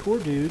PGA Tour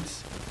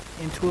dudes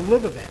into a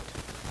Live event.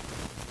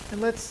 And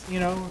let's, if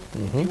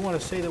you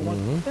want to say that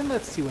one, then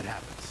let's see what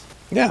happens.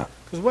 Yeah.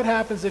 Because what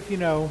happens if,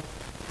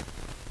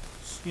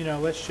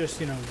 let's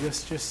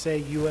just say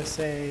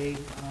USA,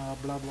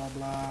 blah, blah,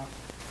 blah.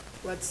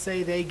 Let's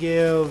say they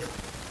give,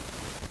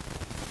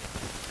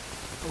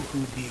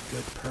 who'd be a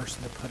good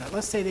person to put out?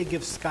 Let's say they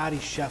give Scotty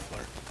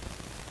Scheffler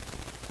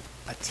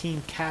a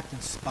team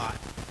captain spot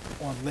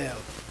on Live.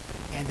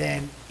 And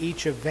then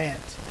each event,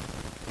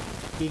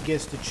 he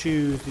gets to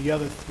choose the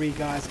other 3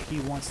 guys that he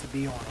wants to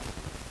be on them.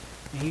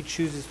 And he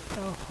chooses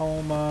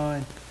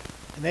Homa,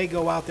 and they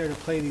go out there to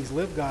play these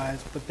Live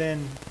guys, but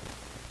then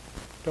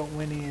don't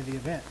win any of the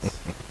events.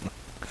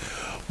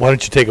 Why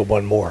don't you take it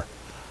one more?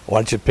 Why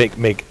don't you make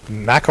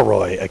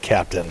McIlroy a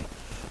captain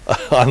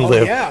on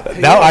Live? Yeah.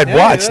 Now I'd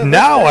watch.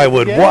 Now I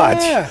would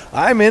watch.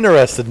 I'm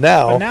interested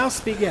now. But now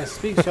speak.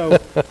 So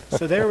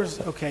there was,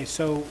 so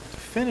to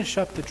finish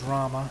up the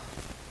drama,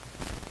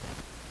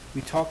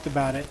 we talked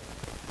about it.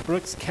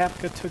 Brooks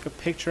Koepka took a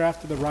picture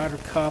after the Ryder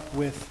Cup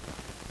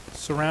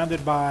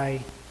surrounded by,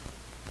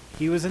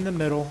 he was in the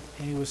middle,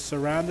 and he was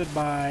surrounded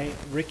by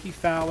Ricky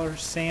Fowler,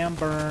 Sam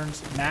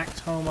Burns, Max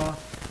Homa,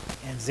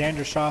 and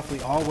Xander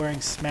Schauffele, all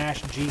wearing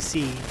Smash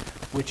GC,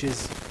 which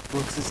is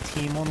Brooks's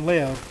team on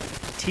Live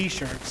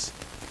T-shirts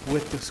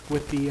with the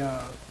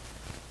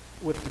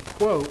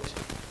quote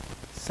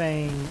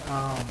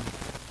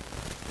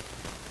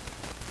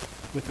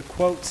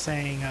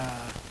saying,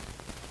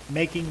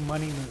 making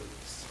money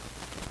moves.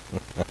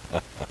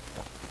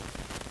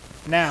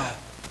 Now,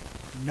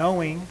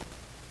 knowing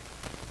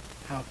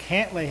how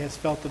Cantlay has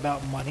felt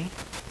about money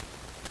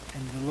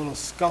and the little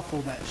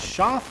scuffle that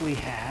Schauffele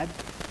had,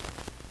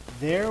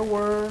 there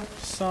were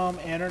some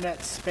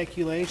internet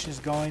speculations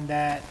going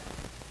that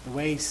the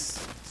way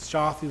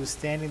Schauffele was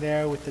standing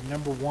there with the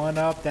number 1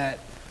 up, that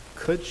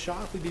could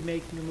Schauffele be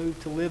making a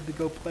move to Live to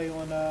go play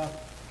on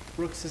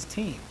Brooks's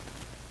team?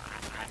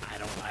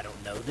 I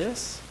don't know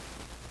this.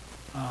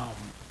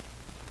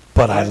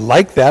 But I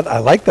like that. I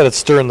like that it's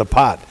stirring the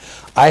pot.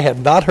 I had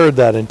not heard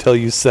that until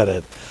you said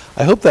it.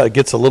 I hope that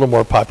gets a little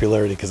more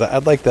popularity because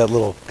I'd like that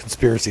little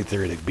conspiracy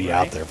theory to be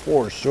out there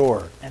for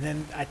sure. And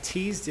then I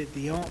teased it.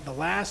 The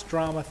last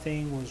drama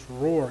thing was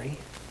Rory.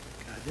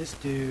 God, this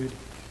dude.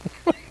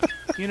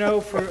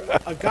 For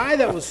a guy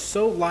that was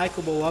so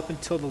likable up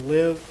until the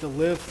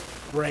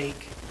live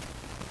break,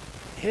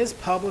 his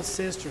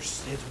publicist or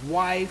his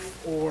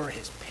wife or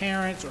his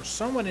parents or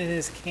someone in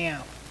his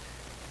camp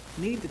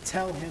need to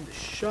tell him to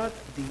shut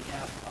the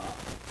F up.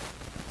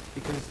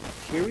 Because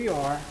here we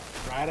are,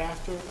 right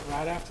after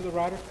the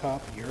Ryder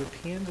Cup,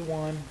 Europeans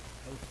won,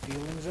 no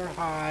feelings are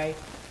high,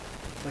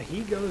 but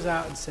he goes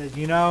out and says,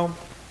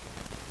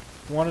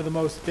 one of the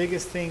most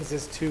biggest things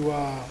is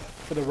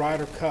for the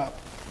Ryder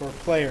Cup for a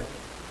player,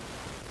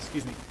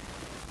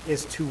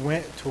 is to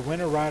win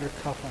a Ryder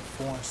Cup on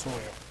foreign soil,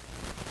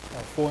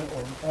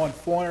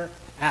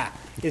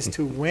 is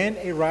to win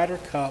a Ryder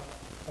Cup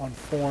on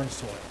foreign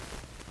soil,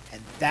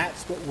 and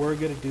that's what we're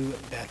going to do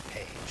at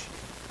Bethpage.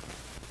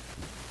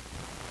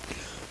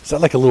 Is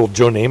that like a little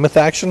Joe Namath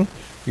action?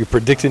 You're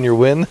predicting your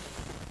win?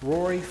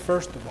 Rory,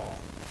 first of all,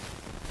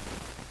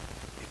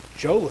 if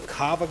Joe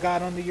LaCava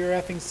got under your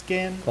effing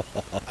skin,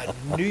 a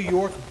New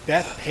York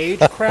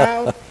Bethpage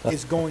crowd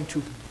is going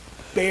to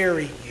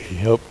bury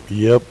you.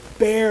 Yep.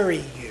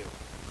 Bury you.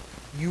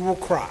 You will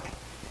cry.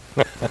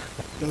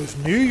 Those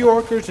New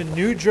Yorkers and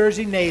New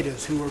Jersey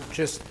natives who are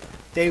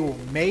they will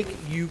make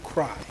you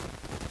cry.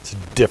 It's a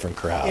different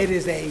crowd. It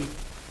is a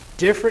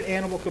different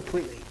animal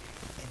completely.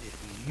 And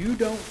if you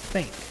don't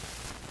think,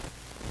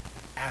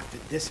 after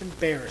this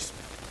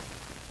embarrassment,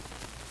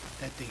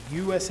 that the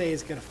USA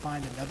is going to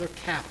find another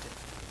captain,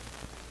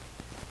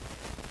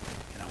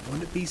 and I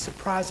wouldn't be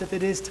surprised if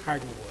it is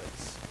Tiger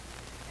Woods,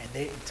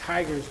 and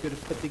Tiger is going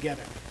to put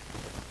together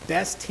the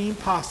best team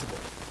possible,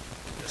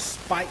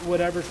 despite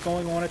whatever's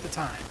going on at the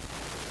time,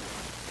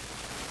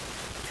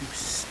 to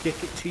stick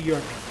it to you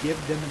and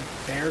give them an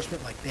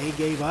embarrassment like they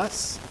gave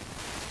us,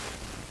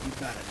 you've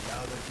got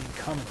another thing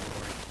coming,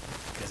 Lori.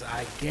 Because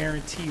I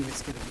guarantee you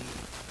it's gonna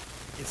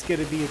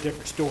be a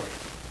different story.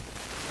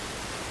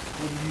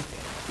 What do you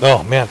think?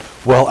 Oh man.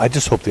 Well, I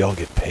just hope they all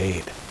get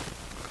paid.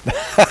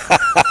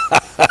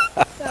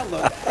 Now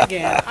look,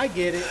 again, I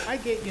get it. I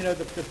get,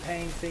 the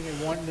paying thing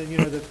and wanting to,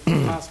 the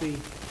possibly.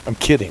 I'm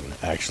kidding,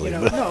 actually.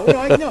 No,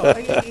 I know.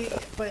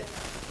 But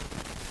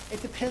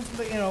it depends.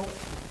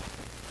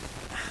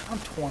 I'm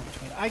torn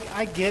between.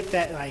 I get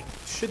that. Like,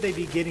 should they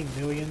be getting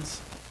millions?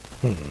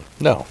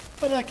 No.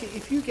 But like,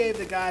 if you gave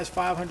the guys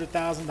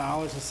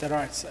 $500,000 and said, all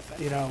right,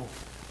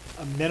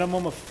 a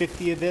minimum of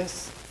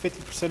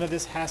 50% of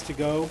this has to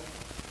go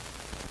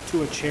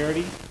to a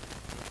charity.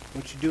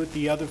 What you do with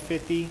the other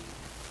 50,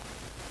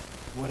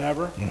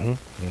 whatever.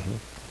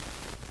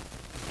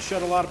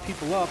 Shut a lot of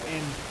people up,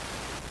 and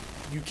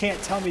you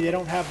can't tell me they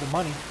don't have the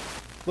money.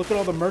 Look at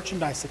all the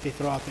merchandise that they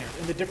throw out there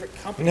and the different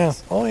companies. Yeah.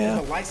 Oh yeah.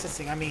 And the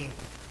licensing. I mean,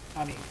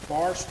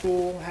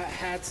 Barstool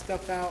had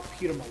stuff out.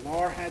 Peter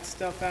Millar had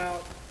stuff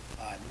out.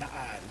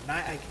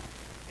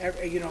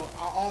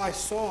 All I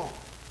saw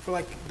for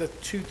like the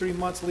 2-3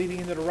 months leading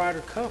into the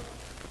Ryder Cup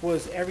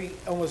was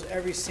almost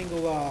every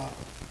single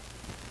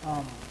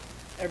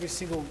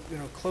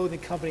clothing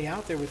company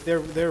out there with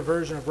their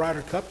version of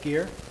Ryder Cup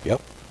gear.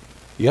 Yep.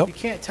 You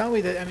can't tell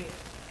me that. I mean,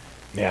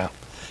 yeah.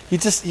 You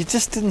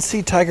just didn't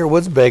see Tiger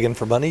Woods begging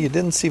for money. You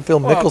didn't see Phil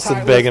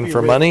Mickelson begging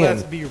for money.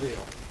 Let's be real.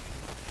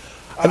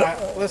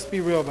 Let's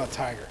be real about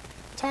Tiger.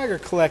 Tiger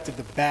collected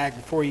the bag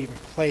before he even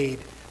played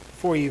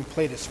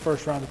his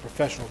first round of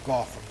professional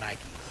golf from Nike.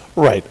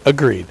 Right.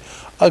 Agreed.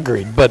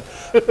 But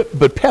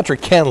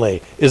Patrick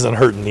Cantlay isn't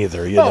hurting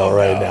either.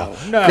 Right now.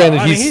 No.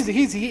 Granted,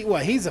 he's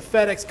a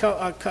FedEx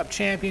Cup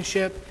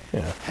championship.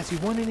 Yeah. Has he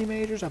won any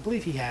majors? I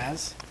believe he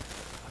has.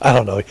 I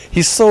don't know.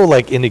 He's so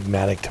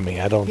enigmatic to me.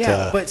 I don't.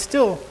 Yeah, but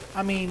still,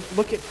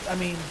 look at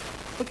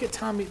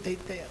Tommy. Who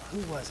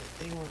was it?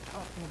 They were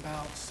talking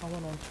about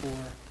someone on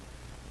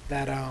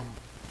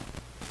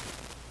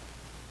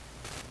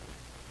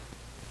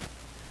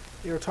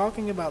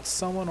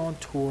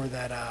tour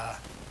that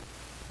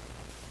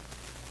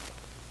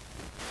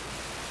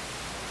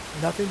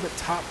nothing but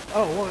top.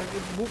 Oh, well,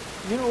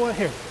 you know what?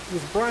 Here, it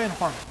was Brian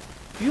Harman.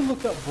 If you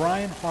look up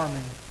Brian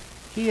Harman,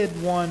 he had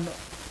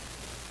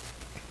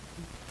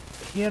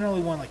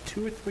only won like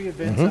 2 or 3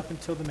 events up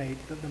until the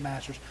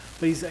Masters,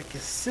 but he's a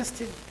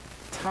consistent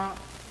top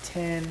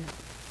 10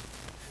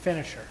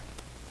 finisher,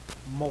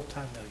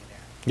 multi-millionaire.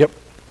 Yep.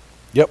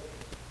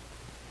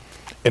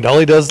 And all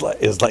he does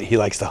is he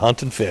likes to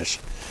hunt and fish.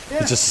 Yeah.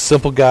 He's just a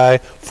simple guy,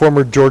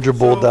 former Georgia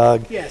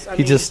Bulldog. Yes,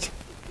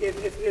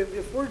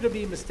 if we're to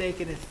be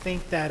mistaken and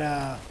think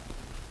that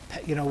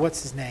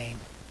what's his name,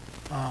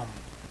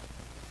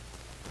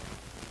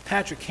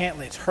 Patrick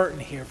Cantlay's hurting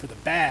here for the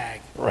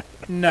bag. Right.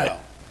 No.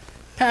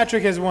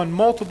 Patrick has won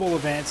multiple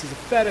events. He's a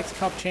FedEx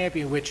Cup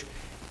champion, which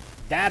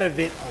that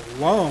event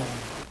alone,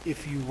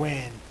 if you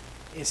win,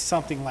 is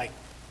something like,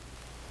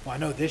 well, I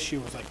know this year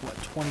was like,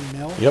 20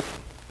 mil? Yep.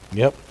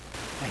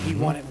 And he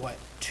won it,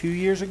 2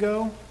 years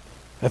ago?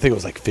 I think it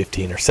was like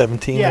 15 or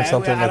 17 or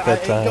something at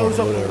that time. It goes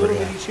up whatever, a little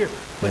bit each year.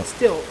 But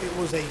still, it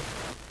was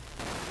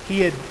he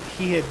had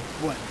beaten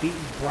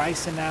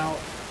Bryson out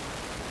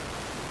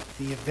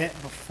the event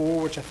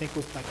before, which I think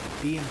was like a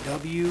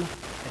BMW,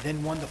 and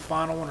then won the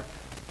final one.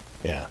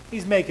 Yeah.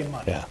 He's making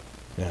money.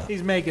 Yeah.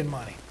 He's making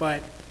money.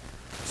 But,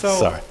 so.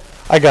 Sorry.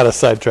 I got us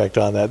sidetracked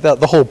on that.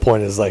 The whole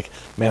point is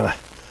man, I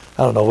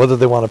don't know whether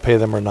they want to pay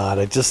them or not.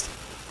 I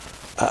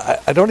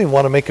don't even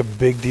want to make a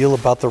big deal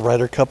about the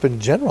Ryder Cup in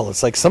general.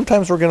 It's like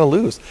sometimes we're going to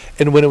lose.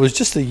 And when it was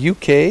just the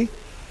UK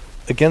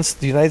against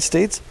the United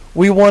States,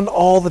 we won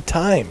all the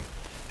time.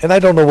 And I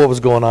don't know what was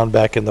going on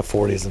back in the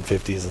 40s and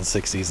 50s and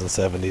 60s and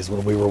 70s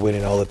when we were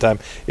winning all the time.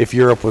 If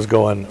Europe was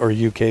going, or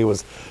UK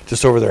was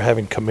just over there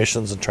having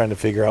commissions and trying to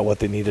figure out what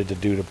they needed to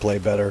do to play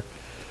better.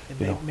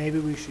 Maybe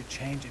we should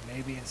change it.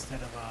 Maybe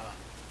instead of,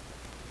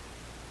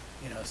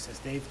 since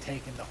they've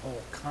taken the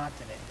whole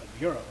continent of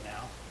Europe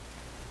now,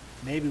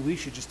 maybe we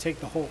should just take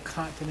the whole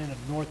continent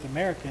of North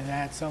America and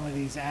add some of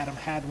these Adam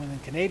Hadwin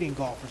and Canadian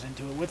golfers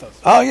into it with us.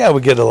 Oh, yeah, we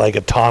get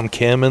a Tom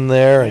Kim in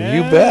there, and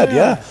you bet,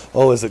 yeah.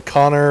 Oh, is it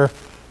Connor?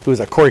 Who is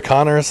that, Corey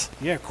Connors?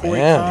 Yeah, Corey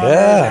Connors,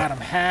 Adam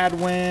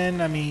Hadwin,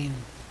 Then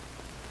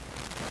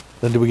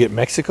do we get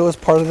Mexico as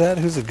part of that?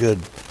 Who's a good?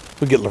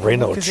 We get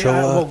Lorena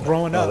Ochoa.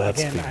 Growing up,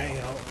 again,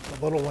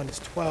 the little one is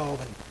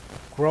 12, and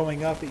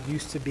growing up, it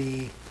used to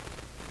be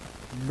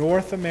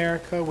North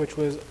America, which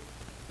was,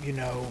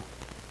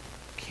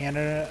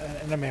 Canada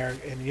and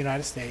America and the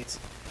United States,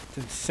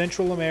 then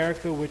Central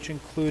America, which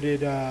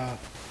included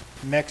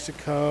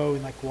Mexico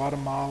and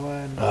Guatemala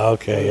and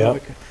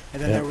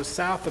and then there was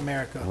South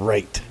America.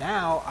 Right.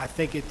 Now I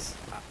think it's.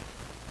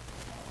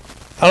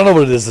 I don't know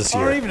what it is this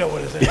year. I don't even know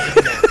what it is.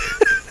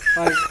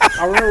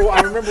 I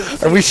remember.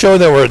 Are we showing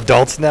that we're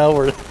adults now?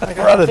 We're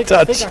out of touch.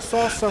 I think I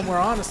saw somewhere,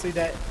 honestly,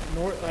 that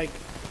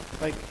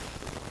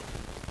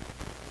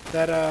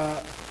that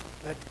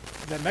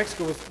that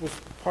Mexico was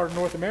part of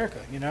North America.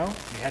 You know,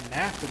 you had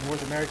NAFTA,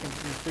 North American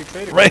Free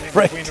Trade Right.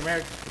 Agreement between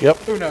America. Yep.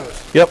 Who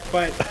knows? Yep.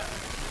 But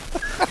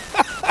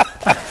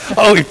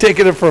Oh, you're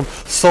taking it from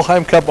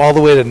Solheim Cup all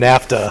the way to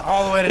NAFTA.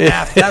 all the way to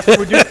NAFTA. That's what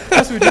we do.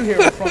 That's what we do here.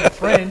 We're from the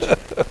fringe.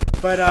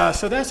 But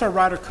so that's our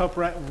Ryder Cup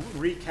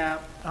recap.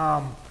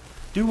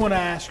 Do want to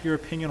ask your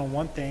opinion on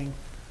one thing.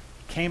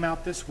 Came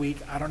out this week.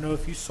 I don't know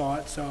if you saw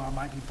it, so I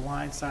might be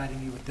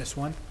blindsiding you with this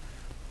one.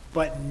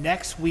 But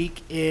next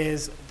week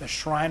is the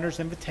Shriners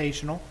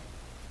Invitational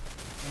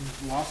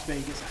in Las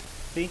Vegas. I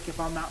think, if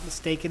I'm not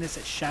mistaken, it's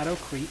at Shadow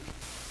Creek.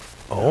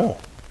 Oh,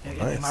 Am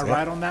nice, I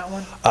right on that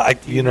one?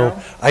 you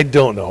know, I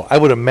don't know. I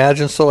would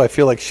imagine so. I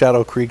feel like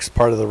Shadow Creek's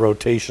part of the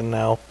rotation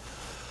now,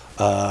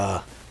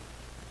 but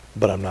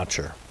I'm not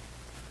sure.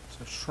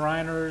 So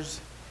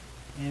Shriners,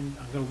 and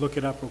I'm going to look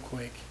it up real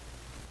quick.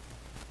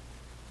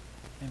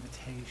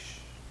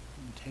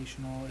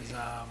 Invitational is,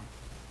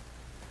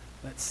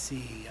 let's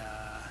see,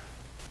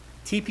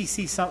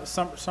 TPC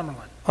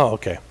Summerlin. Oh,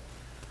 okay.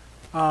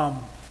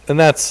 And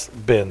that's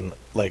been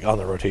like on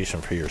the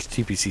rotation for years.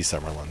 TPC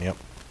Summerlin, yep.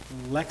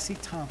 Lexi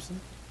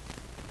Thompson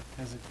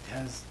has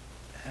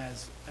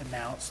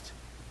announced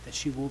that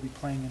she will be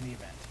playing in the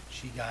event.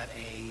 She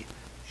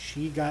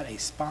got a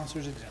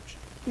sponsor's exemption.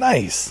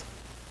 Nice.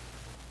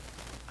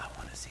 I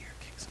want to see her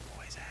kick some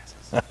boys'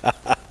 asses.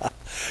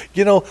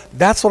 You know,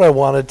 that's what I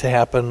wanted to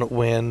happen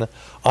when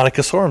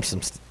Annika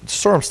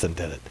Sorenston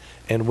did it,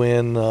 and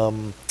when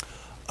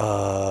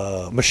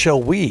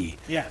Michelle Wee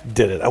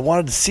did it. I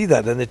wanted to see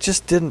that, and it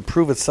just didn't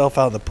prove itself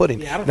out in the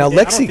pudding. Yeah, I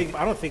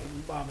don't think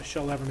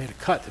Michelle ever made a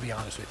cut, to be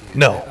honest with you.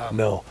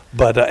 No.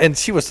 But and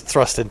she was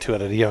thrust into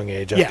it at a young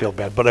age. I feel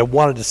bad, but I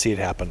wanted to see it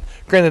happen.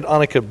 Granted,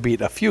 Annika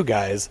beat a few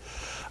guys,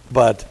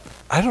 but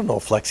I don't know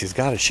if Lexi's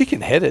got it. She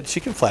can hit it. She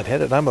can flat hit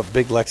it. I'm a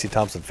big Lexi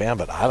Thompson fan,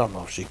 but I don't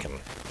know if she can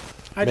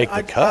make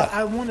the cut.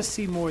 I want to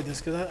see more of this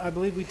because I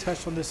believe we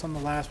touched on this on the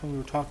last one we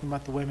were talking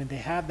about the women. They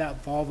have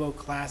that Volvo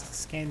Classic,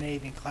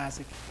 Scandinavian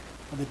Classic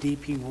of the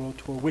DP World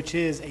Tour, which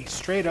is a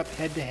straight-up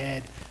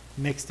head-to-head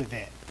mixed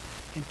event.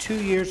 And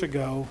 2 years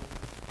ago,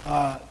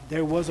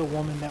 there was a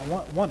woman that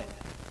won it,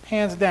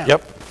 hands down.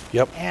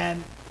 Yep.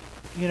 And,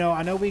 you know,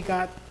 I know we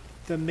got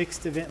the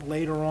mixed event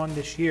later on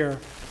this year,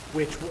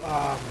 which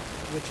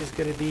is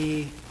going to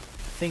be, I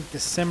think,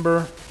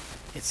 December.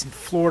 It's in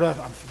Florida.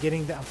 I'm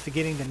forgetting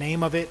the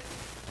name of it.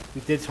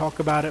 We did talk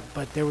about it,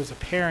 but there was a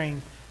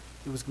pairing.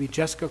 It was going to be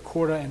Jessica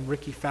Korda and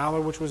Ricky Fowler,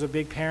 which was a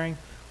big pairing.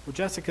 Well,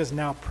 Jessica's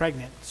now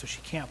pregnant, so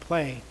she can't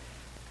play.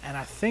 And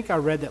I think I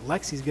read that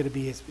Lexi's going to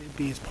be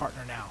his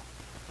partner now.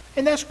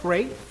 And that's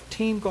great,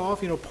 team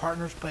golf, you know,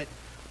 partners. But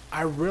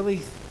I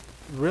really,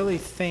 really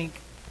think,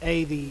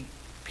 the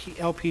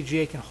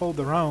LPGA can hold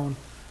their own.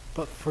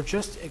 But for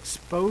just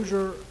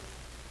exposure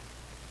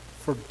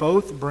for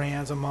both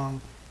brands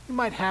you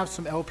might have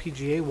some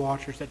LPGA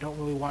watchers that don't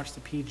really watch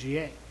the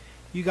PGA.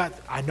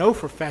 I know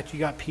for a fact you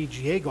got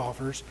PGA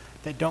golfers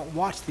that don't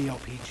watch the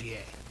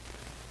LPGA.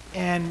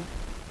 And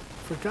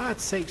for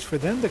God's sakes, for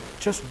them to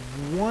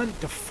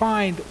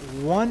find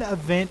one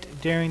event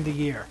during the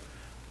year,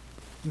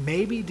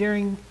 maybe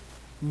during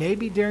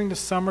the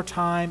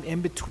summertime,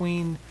 in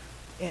between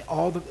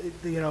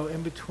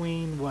in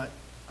between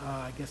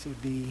I guess it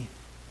would be,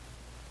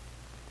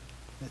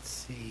 let's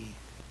see,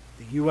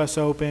 the U.S.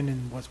 Open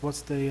and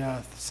what's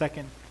the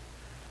second?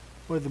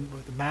 What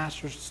the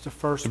Masters? It's the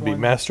first one. It'd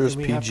be Masters,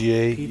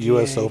 PGA,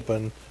 U.S.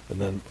 Open,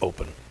 and then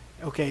Open.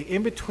 Okay,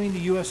 in between the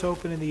U.S.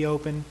 Open and the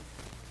Open,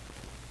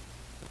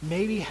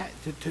 maybe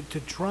to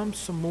drum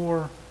some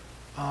more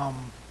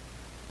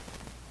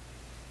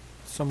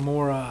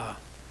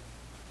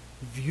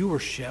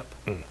viewership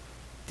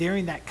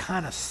during that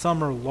kind of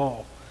summer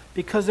lull,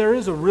 because there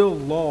is a real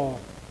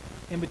lull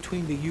in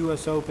between the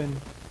U.S.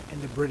 Open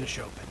and the British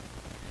Open.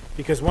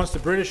 Because once the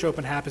British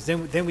Open happens,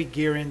 then we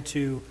gear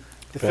into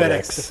the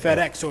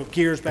FedEx, so it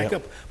gears back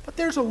up. But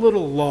there's a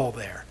little lull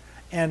there.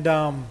 And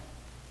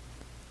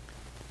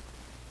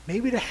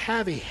maybe to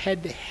have a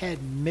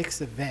head-to-head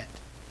mixed event,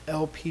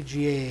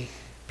 LPGA,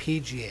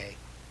 PGA, I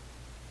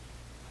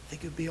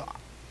think it would be awesome.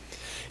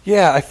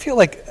 Yeah, I feel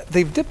like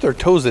they've dipped their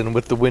toes in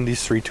with the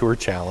Windy's 3 Tour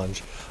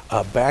Challenge.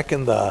 Back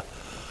in the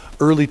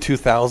early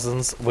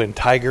 2000s, when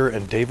Tiger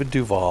and David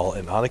Duval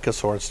and Annika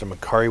Sorenston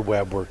and Kari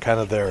Webb were kind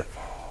of their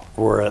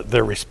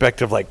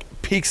respective like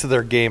peaks of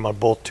their game on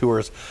both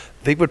tours,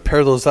 they would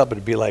pair those up.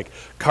 It'd be like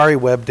Kari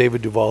Webb,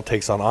 David Duval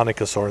takes on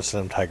Annika Sorenston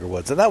and Tiger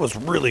Woods, and that was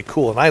really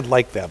cool, and I'd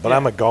like that, but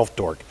I'm a golf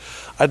dork.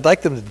 I'd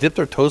like them to dip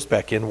their toes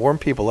back in, warm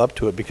people up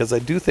to it, because I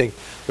do think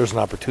there's an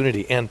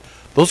opportunity, and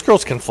those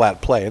girls can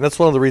flat play, and that's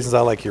one of the reasons I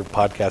like your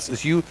podcast,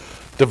 is you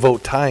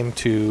devote time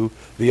to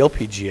the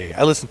LPGA.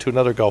 I listen to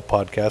another golf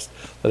podcast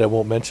that I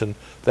won't mention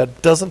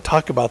that doesn't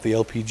talk about the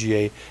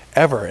LPGA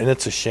ever, and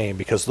it's a shame,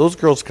 because those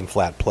girls can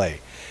flat play.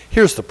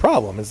 Here's the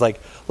problem. It's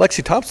like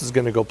Lexi Thompson's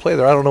going to go play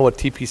there. I don't know what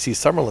TPC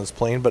Summerlin's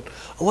playing, but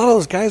a lot of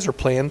those guys are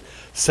playing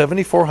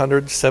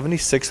 7,400,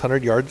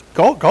 7,600 yard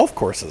golf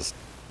courses.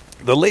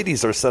 The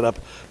ladies are set up,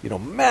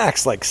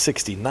 max like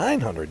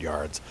 6,900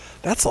 yards.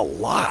 That's a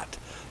lot.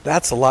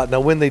 That's a lot.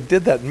 Now, when they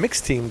did that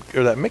mixed team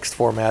or that mixed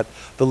format,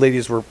 the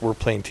ladies were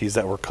playing tees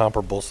that were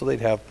comparable, so they'd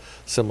have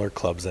similar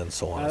clubs and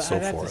so on and so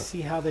I'd have forth. to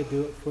see how they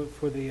do it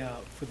for the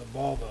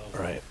Volvo.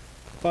 Right.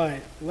 But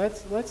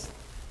let's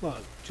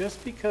look.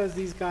 Just because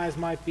these guys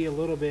might be a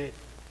little bit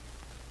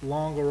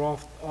longer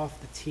off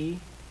the tee,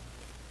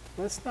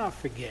 let's not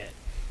forget.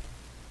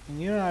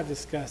 And you and I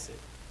discuss it.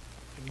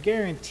 I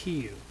guarantee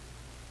you,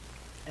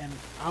 and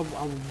I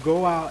will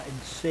go out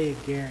and say a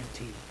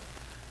guarantee.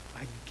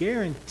 I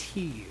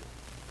guarantee you,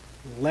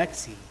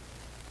 Lexi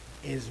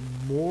is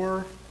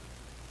more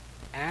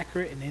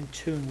accurate and in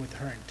tune with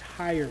her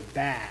entire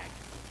bag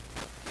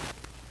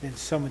than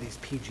some of these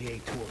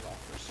PGA Tour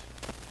golfers.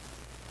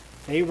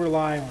 They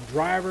rely on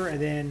driver, and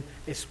then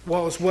it's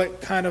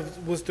what kind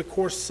of was the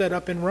course set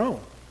up in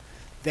Rome.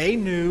 They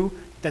knew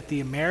that the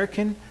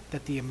American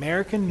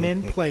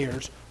men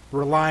players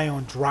rely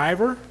on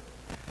driver,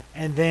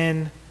 and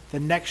then the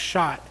next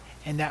shot,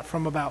 and that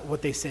from about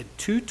what they said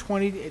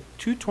 220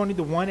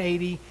 to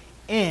 180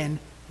 in,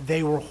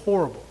 they were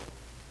horrible.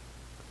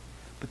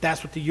 But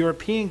that's what the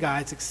European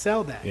guys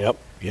excelled at.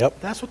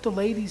 Yep. That's what the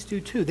ladies do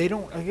too. They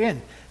don't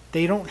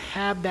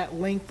have that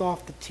length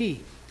off the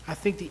tee. I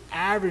think the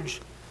average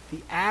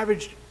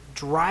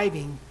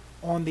driving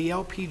on the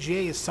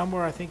LPGA is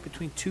somewhere, I think,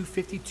 between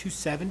 250,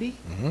 270.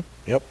 Mm-hmm.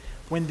 Yep.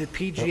 When the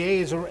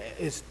PGA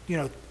is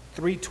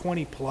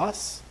 320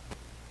 plus.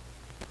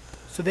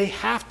 So they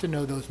have to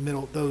know those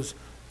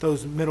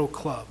middle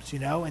clubs,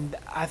 and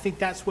I think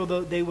that's where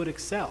they would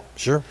excel.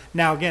 Sure.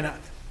 Now again,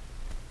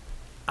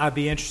 I'd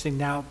be interesting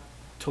now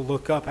to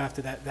look up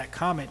after that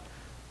comment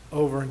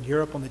over in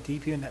Europe on the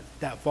DP and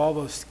that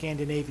Volvo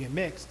Scandinavian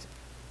mixed.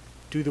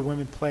 Do the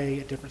women play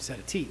a different set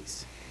of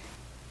tees?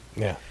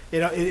 Yeah.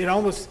 It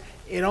almost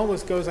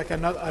goes like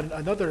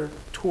another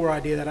tour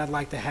idea that I'd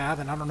like to have,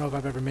 and I don't know if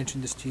I've ever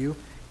mentioned this to you.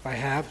 If I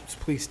have,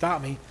 please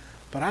stop me.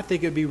 But I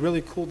think it'd be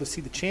really cool to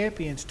see the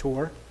Champions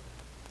Tour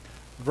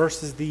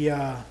versus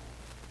the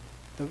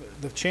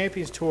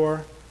Champions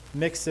Tour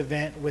mixed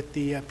event with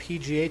the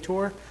PGA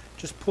Tour.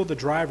 Just pull the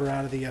driver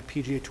out of the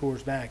PGA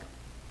Tour's bag.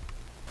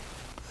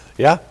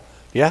 Yeah.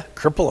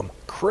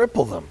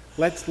 Cripple them.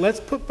 Let's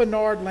put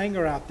Bernard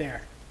Langer out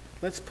there.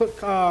 Let's put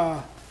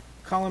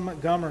Colin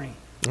Montgomery.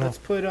 Yeah. Let's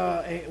put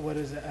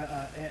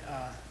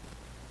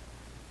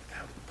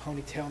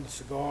ponytail and the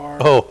cigar.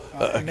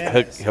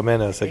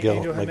 Jimenez,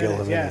 Angel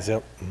Jimenez. Yeah.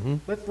 Yep.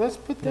 Mm-hmm. Let's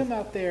put them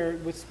out there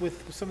with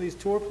some of these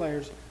tour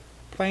players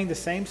playing the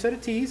same set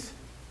of tees.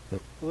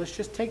 Yep. Well, let's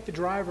just take the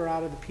driver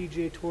out of the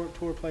PGA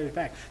Tour players'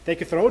 back. They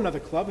could throw another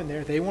club in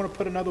there. If they want to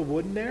put another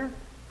wood in there,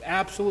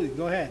 absolutely,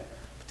 go ahead.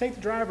 But take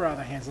the driver out of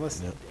their hands.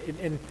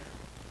 And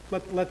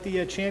let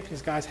the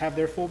Champions guys have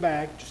their full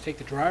bag. Just take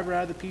the driver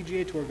out of the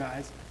PGA Tour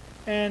guys,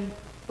 and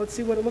let's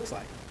see what it looks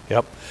like.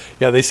 Yep.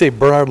 Yeah, they say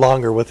Bernard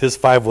Langer with his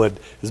 5-wood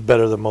is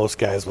better than most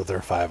guys with their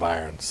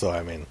 5-iron. So,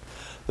 I mean,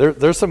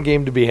 there's some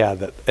game to be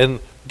had. And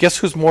guess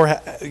who's more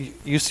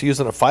used to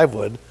using a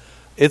 5-wood?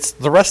 It's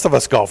the rest of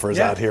us golfers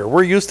out here.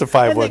 We're used to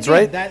 5-woods,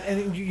 right?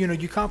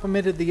 You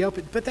complimented the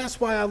LPGA, but that's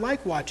why I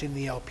like watching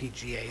the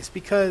LPGAs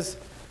because,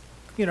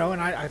 and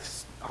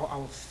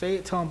I'll say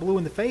it till I'm blue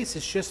in the face.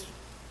 It's just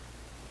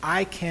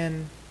I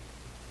can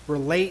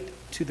relate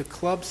to the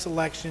club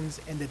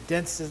selections and the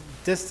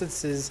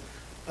distances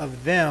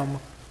of them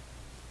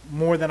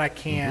more than I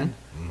can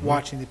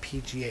watching the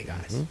PGA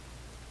guys.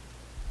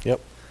 Mm-hmm.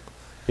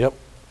 Yep.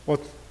 Well,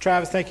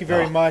 Travis, thank you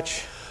very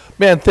much.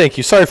 Man, thank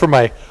you. Sorry for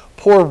my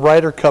poor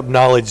Ryder Cup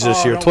knowledge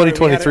this year.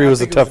 2023 was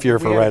a tough year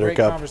for Ryder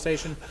Cup.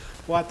 Conversation.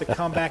 We'll have to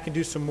come back and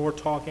do some more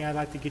talking. I'd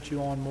like to get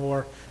you on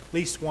more, at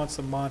least once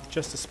a month,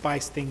 just to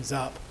spice things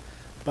up.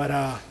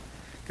 But,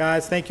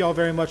 guys, thank you all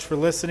very much for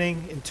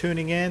listening and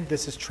tuning in.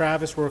 This is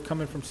Travis. We're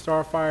coming from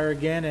Starfire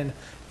again, and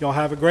y'all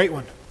have a great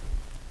one.